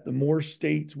know that the more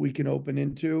states we can open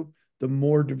into, the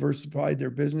more diversified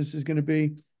their business is going to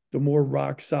be, the more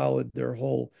rock solid their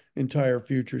whole entire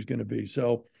future is going to be.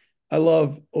 So I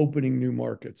love opening new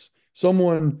markets.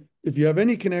 Someone, if you have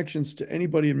any connections to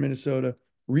anybody in Minnesota,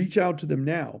 reach out to them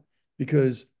now,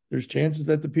 because there's chances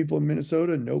that the people in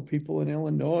Minnesota know people in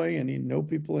Illinois and know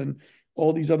people in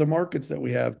all these other markets that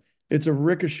we have. It's a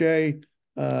ricochet,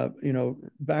 you know,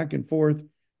 back and forth.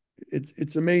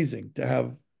 It's amazing to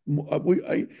have.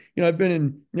 I've been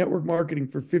in network marketing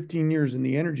for 15 years in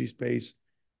the energy space,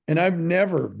 and I've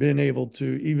never been able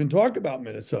to even talk about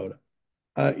Minnesota.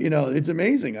 You know, it's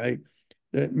amazing.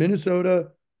 Minnesota,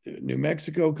 New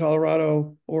Mexico,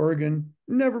 Colorado, Oregon,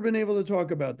 never been able to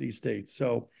talk about these states.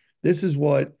 So this is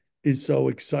what is so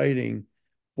exciting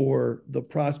for the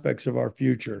prospects of our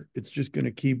future. It's just going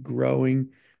to keep growing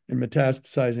and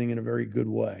metastasizing in a very good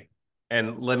way.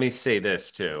 And let me say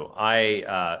this too.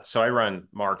 So I run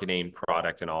marketing,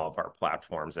 product, and all of our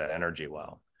platforms at Energy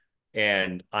Well.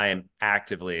 And I am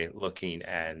actively looking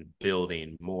and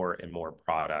building more and more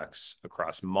products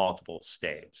across multiple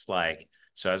states. Like,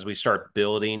 so as we start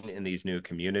building in these new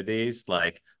communities,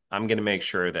 like, I'm going to make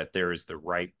sure that there is the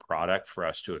right product for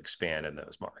us to expand in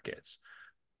those markets.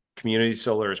 Community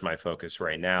solar is my focus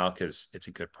right now because it's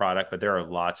a good product, but there are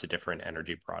lots of different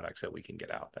energy products that we can get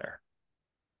out there.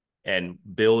 And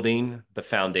building the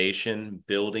foundation,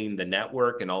 building the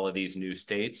network in all of these new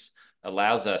states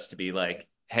allows us to be like,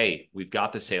 hey, we've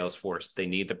got the sales force. They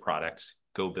need the products.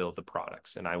 Go build the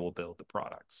products, and I will build the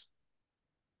products.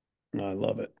 I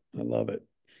love it. I love it.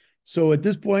 So at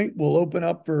this point, we'll open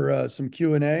up for some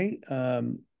Q&A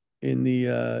in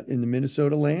the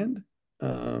Minnesota land.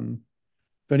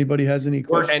 Phil, If anybody has any Or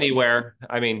questions. anywhere.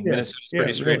 I mean, Yeah, Minnesota's yeah,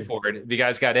 pretty really. straightforward. If you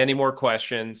guys got any more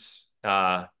questions,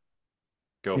 go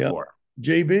Yep. for it.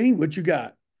 JB, what you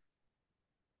got?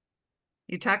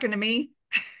 You talking to me?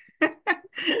 Of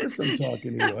course I'm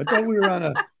talking to you. I thought we were on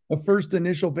a first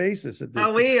initial basis at this Oh,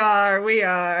 point. we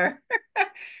are.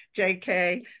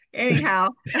 JK. Anyhow,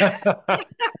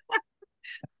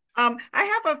 I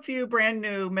have a few brand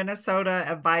new Minnesota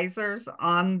advisors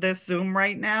on this Zoom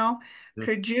right now.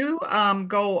 Could you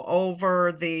go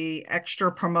over the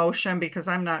extra promotion, because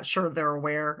I'm not sure they're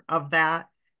aware of that,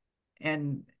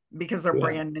 and because they're Yeah.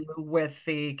 brand new with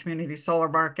the community solar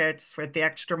markets with the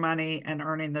extra money and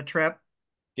earning the trip?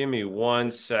 Give me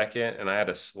 1 second, and I had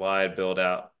a slide build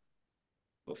out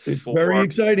It's before. very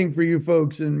exciting for you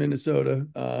folks in Minnesota.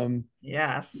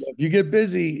 Yes. If you get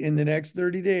busy in the next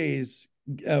 30 days,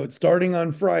 starting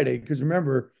on Friday, because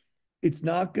remember, it's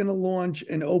not going to launch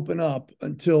and open up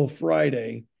until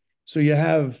Friday. So you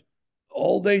have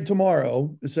all day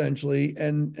tomorrow, essentially,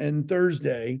 and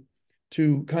Thursday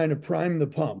to kind of prime the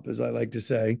pump, as I like to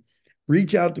say.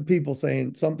 Reach out to people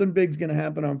saying something big's going to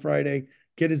happen on Friday.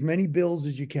 Get as many bills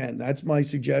as you can. That's my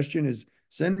suggestion is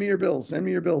send me your bills, send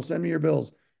me your bills, send me your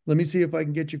bills. Let me see if I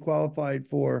can get you qualified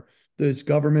for this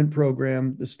government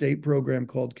program, the state program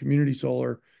called Community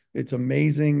Solar. It's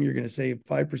amazing. You're going to save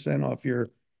 5% off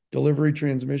your delivery,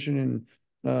 transmission,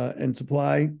 and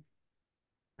supply.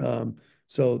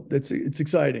 So it's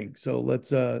exciting. So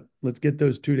let's get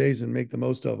those 2 days and make the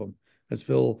most of them. As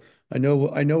Phil, I know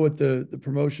what the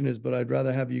promotion is, but I'd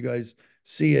rather have you guys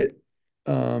see it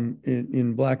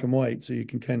in black and white, so you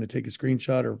can kind of take a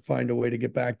screenshot or find a way to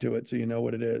get back to it, so you know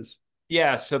what it is.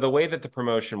 Yeah. So the way that the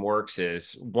promotion works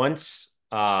is once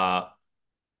you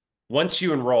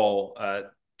enroll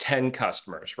 10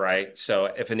 customers, right? So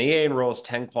if an EA enrolls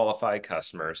 10 qualified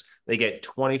customers, they get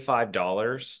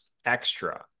 $25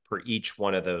 extra for each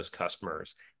one of those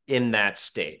customers in that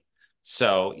state.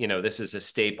 So, this is a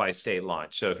state-by-state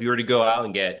launch. So if you were to go out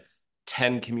and get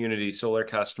 10 community solar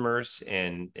customers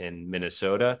in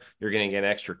Minnesota, you're going to get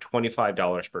an extra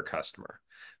 $25 per customer.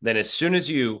 Then as soon as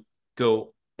you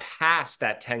go past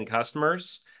that 10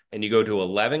 customers and you go to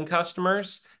 11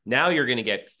 customers, now you're going to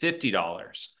get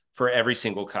 $50 for every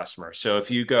single customer. So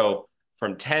if you go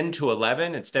from 10 to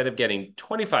 11, instead of getting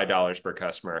 $25 per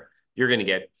customer, you're going to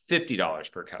get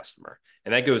 $50 per customer.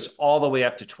 And that goes all the way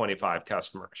up to 25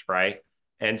 customers, right?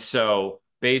 And so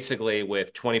basically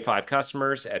with 25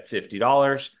 customers at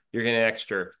 $50, you're getting an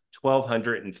extra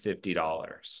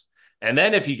 $1,250. And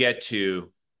then if you get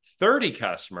to 30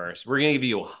 customers, we're going to give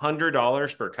you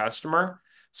 $100 per customer.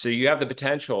 So you have the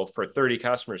potential for 30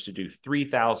 customers to do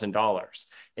 $3,000.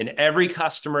 And every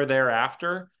customer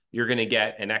thereafter, you're going to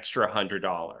get an extra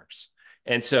 $100.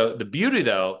 And so the beauty,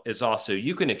 though, is also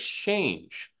you can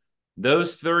exchange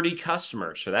those 30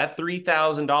 customers, so that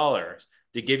 $3,000,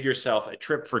 to give yourself a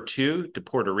trip for 2 to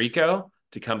Puerto Rico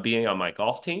to come being on my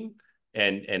golf team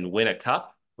and win a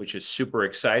cup, which is super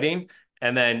exciting.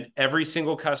 And then every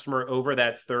single customer over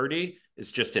that 30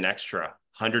 is just an extra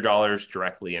 $100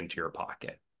 directly into your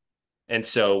pocket. And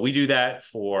so we do that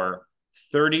for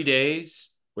 30 days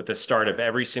with the start of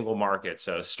every single market.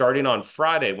 So starting on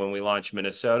Friday, when we launch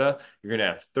Minnesota, you're going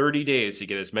to have 30 days to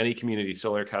get as many community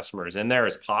solar customers in there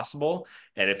as possible.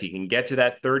 And if you can get to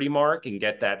that 30 mark and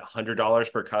get that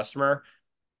 $100 per customer,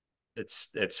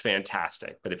 it's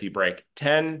fantastic. But if you break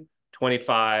 10,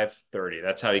 25, 30,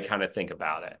 that's how you kind of think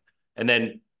about it. And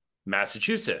then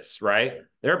Massachusetts, right?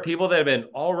 There are people that have been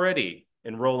already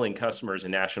enrolling customers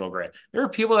in National Grid. There are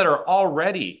people that are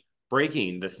already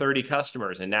breaking the 30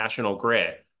 customers in National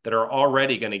Grid that are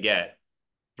already going to get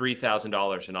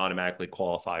 $3,000 and automatically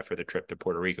qualify for the trip to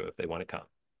Puerto Rico if they want to come.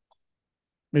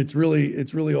 It's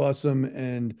really awesome.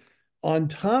 And on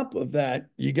top of that,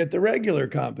 you get the regular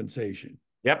compensation.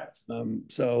 Yep.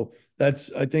 So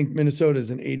I think Minnesota is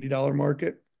an $80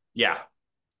 market. Yeah.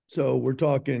 So we're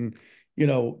talking,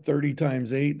 30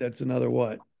 times 8, that's another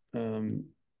what?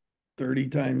 30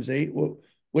 times 8. Well,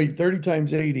 wait, 30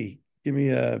 times 80. Give me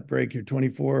a break here.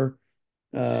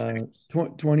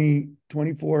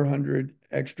 2,400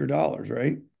 extra dollars,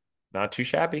 right? Not too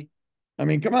shabby. I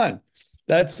mean, come on.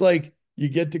 That's like you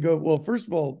get to go. Well, first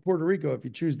of all, Puerto Rico, if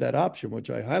you choose that option, which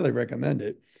I highly recommend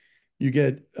it, you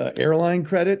get airline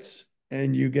credits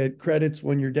and you get credits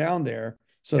when you're down there.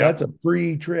 So that's a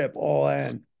free trip all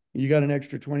in. You got an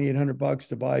extra $2,800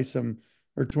 to buy some,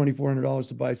 or $2,400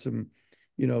 to buy some,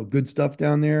 good stuff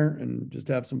down there and just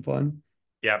have some fun.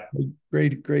 Yep.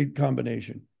 Great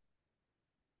combination.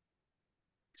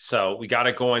 So we got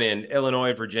it going in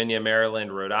Illinois, Virginia,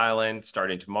 Maryland, Rhode Island.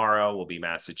 Starting tomorrow will be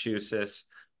Massachusetts.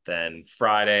 Then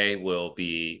Friday will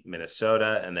be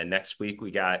Minnesota. And then next week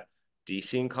we got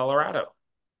DC and Colorado.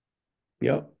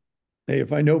 Yep. Hey,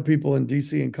 if I know people in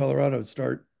DC and Colorado,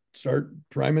 start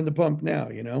priming the pump now,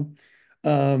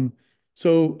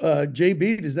 So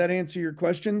JB, does that answer your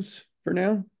questions for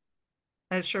now?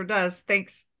 That sure does.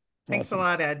 Thanks. Thanks a Awesome.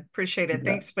 lot, Ed. Appreciate it.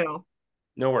 Yeah. Thanks, Phil.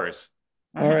 No worries.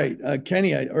 All right.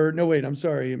 Kenny, no, wait, I'm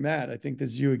sorry, Matt. I think this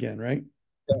is you again, right?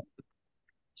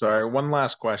 Sorry, one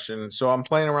last question. So I'm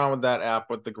playing around with that app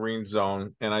with the green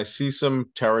zone, and I see some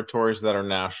territories that are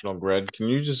National Grid. Can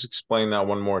you just explain that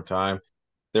one more time?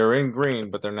 They're in green,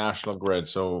 but they're National Grid.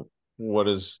 So what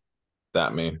does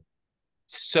that mean?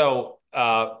 So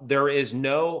there is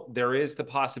the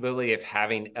possibility of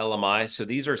having LMI. So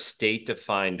these are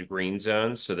state-defined green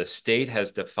zones. So the state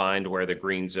has defined where the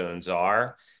green zones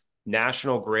are.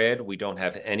 National Grid, we don't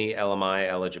have any LMI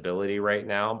eligibility right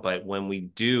now, but when we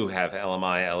do have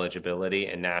LMI eligibility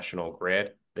in National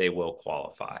Grid, they will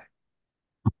qualify.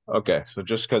 Okay, so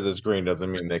just because it's green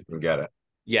doesn't mean they can get it.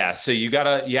 Yeah, so you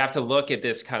have to look at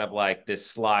this kind of like this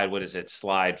slide. What is it?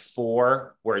 Slide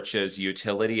 4, where it shows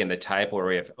utility and the type, where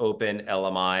we have open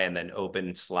LMI and then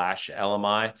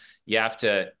open/LMI.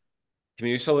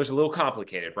 Community solar is a little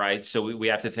complicated, right? So we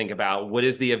have to think about what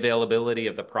is the availability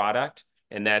of the product,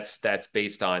 and that's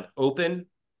based on open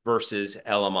versus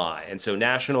LMI. And so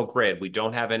National Grid, we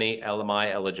don't have any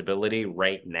LMI eligibility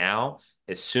right now.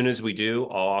 As soon as we do,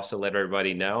 I'll also let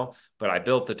everybody know. But I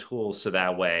built the tools so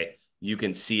that way you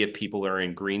can see if people are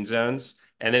in green zones.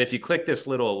 And then if you click this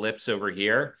little ellipse over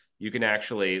here, you can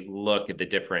actually look at the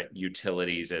different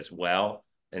utilities as well.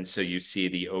 And so you see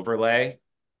the overlay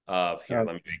of, here,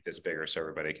 let me make this bigger so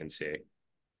everybody can see.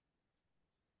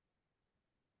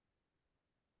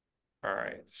 All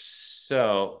right,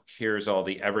 so here's all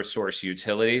the Eversource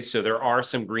utilities. So there are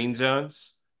some green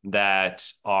zones that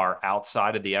are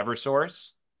outside of the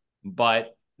Eversource,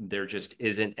 but there just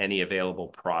isn't any available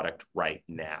product right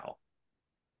now.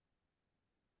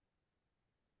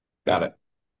 Got it.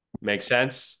 Make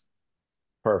sense?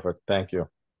 Perfect. Thank you.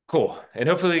 Cool. And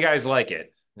hopefully you guys like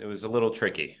it. It was a little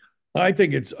tricky. I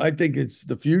think it's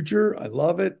the future. I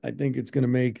love it. I think it's going to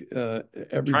make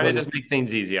everybody trying to just make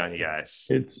things easy on you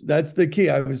guys. That's the key.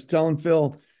 I was telling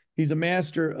Phil, he's a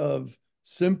master of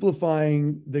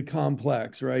simplifying the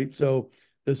complex, right? So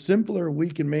the simpler we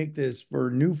can make this for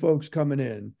new folks coming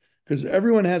in, because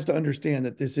everyone has to understand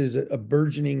that this is a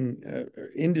burgeoning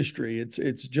industry. It's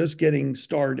just getting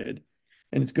started,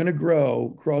 and it's going to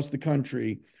grow across the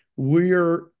country.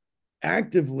 We're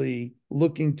actively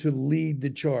looking to lead the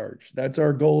charge. That's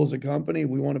our goal as a company.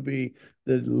 We want to be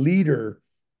the leader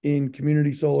in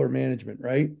community solar management,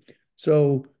 right?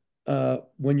 So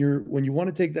when you want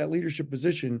to take that leadership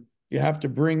position, you have to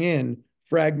bring in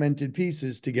fragmented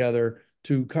pieces together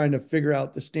to kind of figure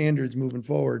out the standards moving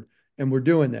forward. And we're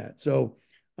doing that. So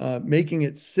making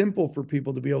it simple for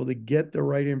people to be able to get the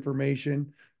right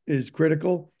information is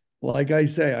critical. Like I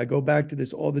say, I go back to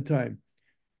this all the time.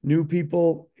 New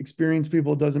people, experienced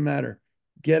people, it doesn't matter.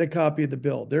 Get a copy of the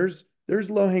bill. There's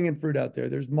low-hanging fruit out there.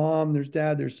 There's mom, there's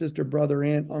dad, there's sister, brother,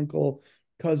 aunt, uncle,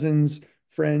 cousins,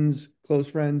 friends,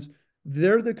 close friends.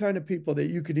 They're the kind of people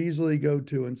that you could easily go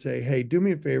to and say, hey, do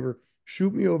me a favor,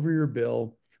 shoot me over your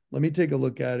bill. Let me take a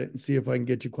look at it and see if I can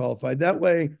get you qualified. That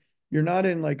way, you're not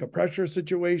in like a pressure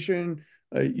situation.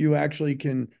 You actually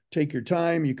can take your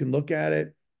time. You can look at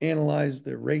it, analyze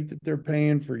the rate that they're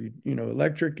paying for,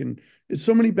 electric, and there's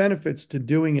so many benefits to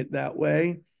doing it that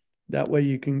way. That way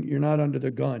you're not under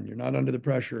the gun, you're not under the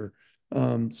pressure.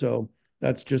 So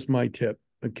that's just my tip,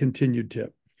 a continued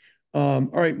tip. All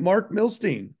right, Mark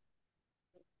Milstein.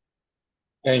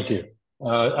 Thank you.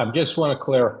 I just want to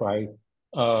clarify.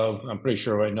 I'm pretty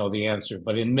sure I know the answer,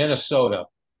 but in Minnesota,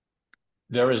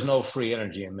 there is no free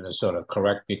energy in Minnesota,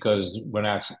 correct? Because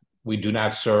we do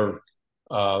not serve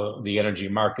the energy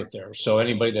market there. So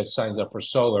anybody that signs up for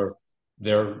solar,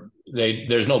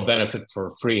 there's no benefit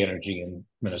for free energy in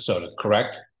Minnesota,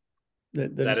 correct?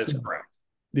 That is correct.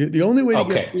 The only way to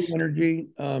get free energy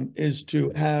is to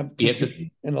have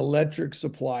an electric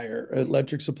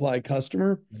supply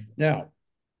customer. Now,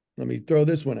 let me throw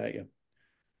this one at you.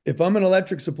 If I'm an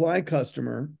electric supply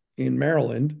customer in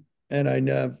Maryland and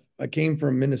I came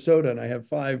from Minnesota and I have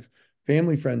 5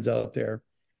 family friends out there,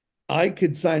 I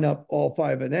could sign up all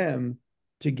 5 of them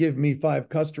to give me 5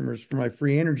 customers for my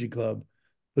free energy club.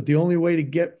 But the only way to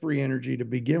get free energy to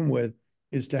begin with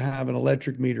is to have an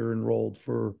electric meter enrolled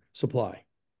for supply.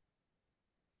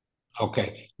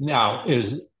 Okay. Now,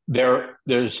 is there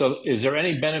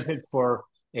any benefit for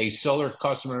a solar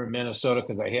customer in Minnesota,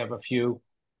 because I have a few,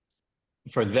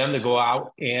 for them to go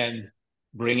out and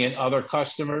bring in other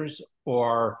customers,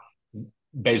 or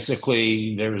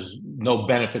basically there's no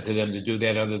benefit to them to do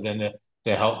that other than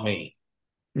to help me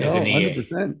as No, an EA.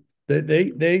 100%.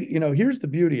 You know, here's the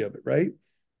beauty of it, right?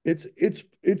 It's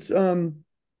whatever,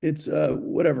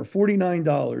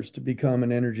 $49 to become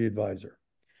an energy advisor.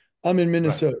 I'm in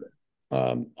Minnesota.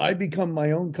 I become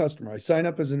my own customer. I sign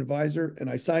up as an advisor and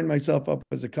I sign myself up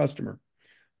as a customer.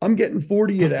 I'm getting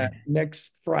 40 of that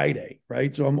next Friday,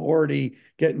 right? So I'm already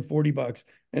getting $40.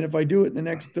 And if I do it in the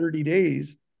next 30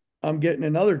 days, I'm getting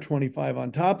another 25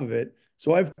 on top of it.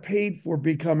 So I've paid for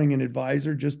becoming an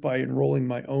advisor just by enrolling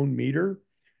my own meter.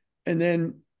 And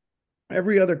then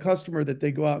every other customer that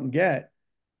they go out and get,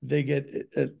 they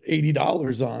get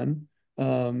 $80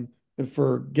 on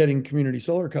for getting community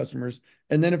solar customers.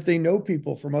 And then if they know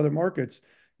people from other markets,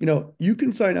 you know, you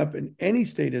can sign up in any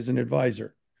state as an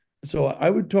advisor. So I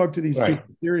would talk to these people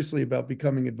seriously about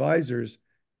becoming advisors,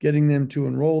 getting them to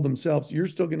enroll themselves. You're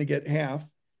still going to get half,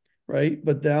 right?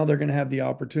 But now they're going to have the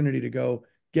opportunity to go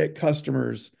get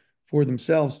customers for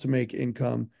themselves to make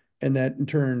income. And that in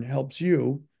turn helps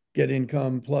you get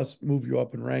income plus move you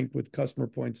up in rank with customer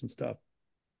points and stuff.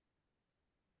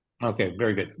 Okay,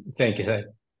 very good. Thank you.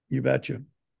 You betcha.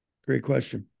 Great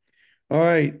question. All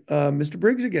right, Mr.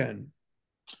 Briggs again.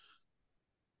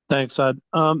 Thanks, Ed.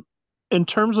 In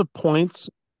terms of points,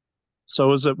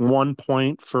 so is it 1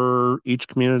 point for each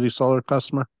community solar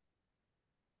customer?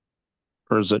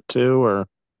 Or is it 2 or?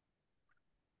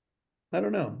 I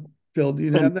don't know. Phil, do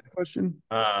you have that question?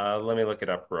 Let me look it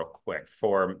up real quick.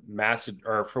 For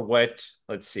what,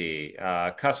 let's see,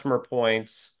 customer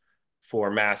points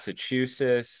for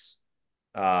Massachusetts,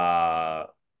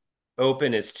 open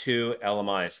is 2,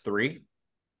 LMI is 3.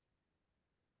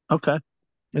 Okay.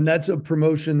 And that's a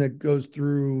promotion that goes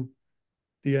through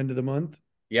the end of the month?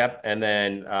 Yep. And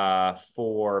then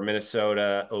for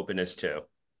Minnesota, open is 2.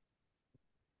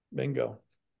 Bingo.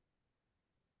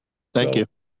 Thank you.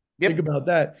 Think about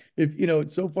that. If, you know,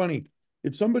 it's so funny.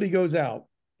 If somebody goes out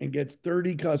and gets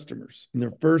 30 customers in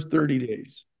their first 30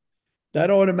 days, that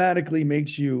automatically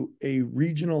makes you a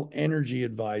regional energy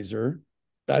advisor.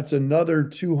 That's another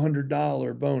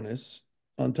 $200 bonus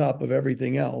on top of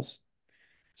everything else.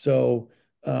 So,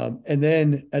 and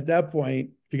then at that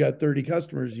point, if you got 30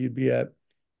 customers, you'd be at,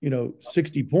 you know,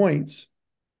 60 points.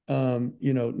 You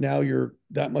know, now you're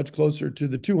that much closer to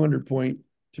the 200 point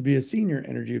to be a senior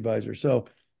energy advisor. So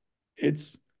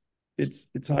it's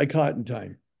high cotton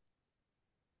time.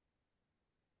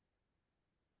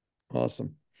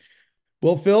 Awesome.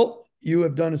 Well, Phil, you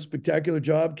have done a spectacular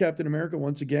job, Captain America,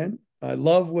 once again. I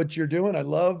love what you're doing. I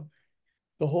love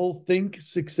the whole Think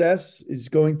Success is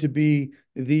going to be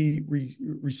the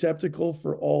receptacle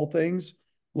for all things.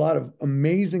 A lot of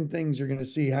amazing things you're going to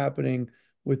see happening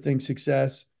with Think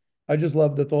Success. I just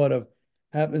love the thought of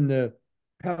having the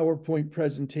PowerPoint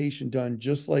presentation done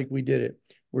just like we did it,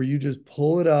 where you just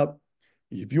pull it up.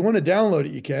 If you want to download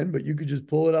it, you can, but you could just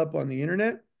pull it up on the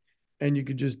internet and you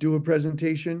could just do a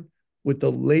presentation with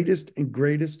the latest and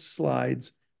greatest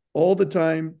slides all the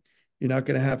time. You're not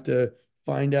going to have to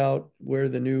find out where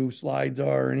the new slides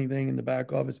are or anything in the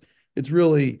back office. It's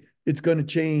going to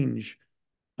change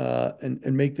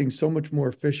and make things so much more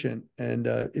efficient. And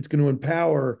it's going to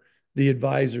empower the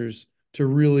advisors to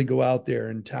really go out there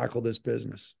and tackle this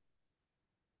business.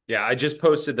 Yeah, I just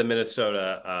posted the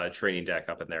Minnesota training deck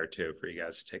up in there too for you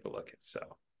guys to take a look at. So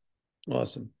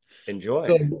awesome.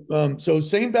 Enjoy. So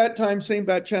same bat time, same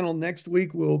bat channel. Next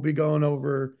week, we'll be going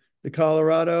over the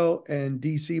Colorado and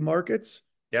DC markets.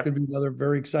 It's going to be another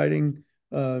very exciting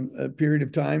period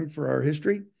of time for our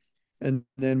history. And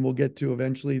then we'll get to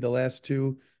eventually the last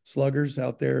 2 sluggers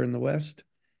out there in the West.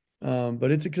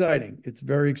 But it's exciting. It's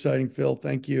very exciting, Phil.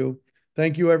 Thank you.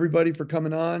 Thank you, everybody, for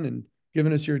coming on and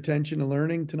giving us your attention and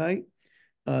learning tonight.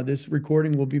 This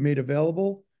recording will be made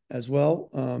available as well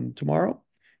tomorrow.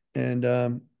 And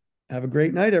have a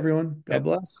great night, everyone. God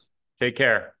bless. Take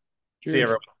care. Cheers. See you,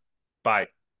 everyone. Bye.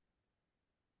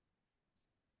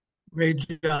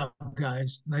 Great job,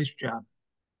 guys. Nice job.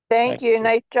 Thank you.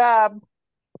 Nice job.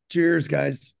 Cheers,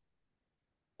 guys.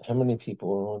 How many people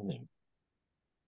are on there?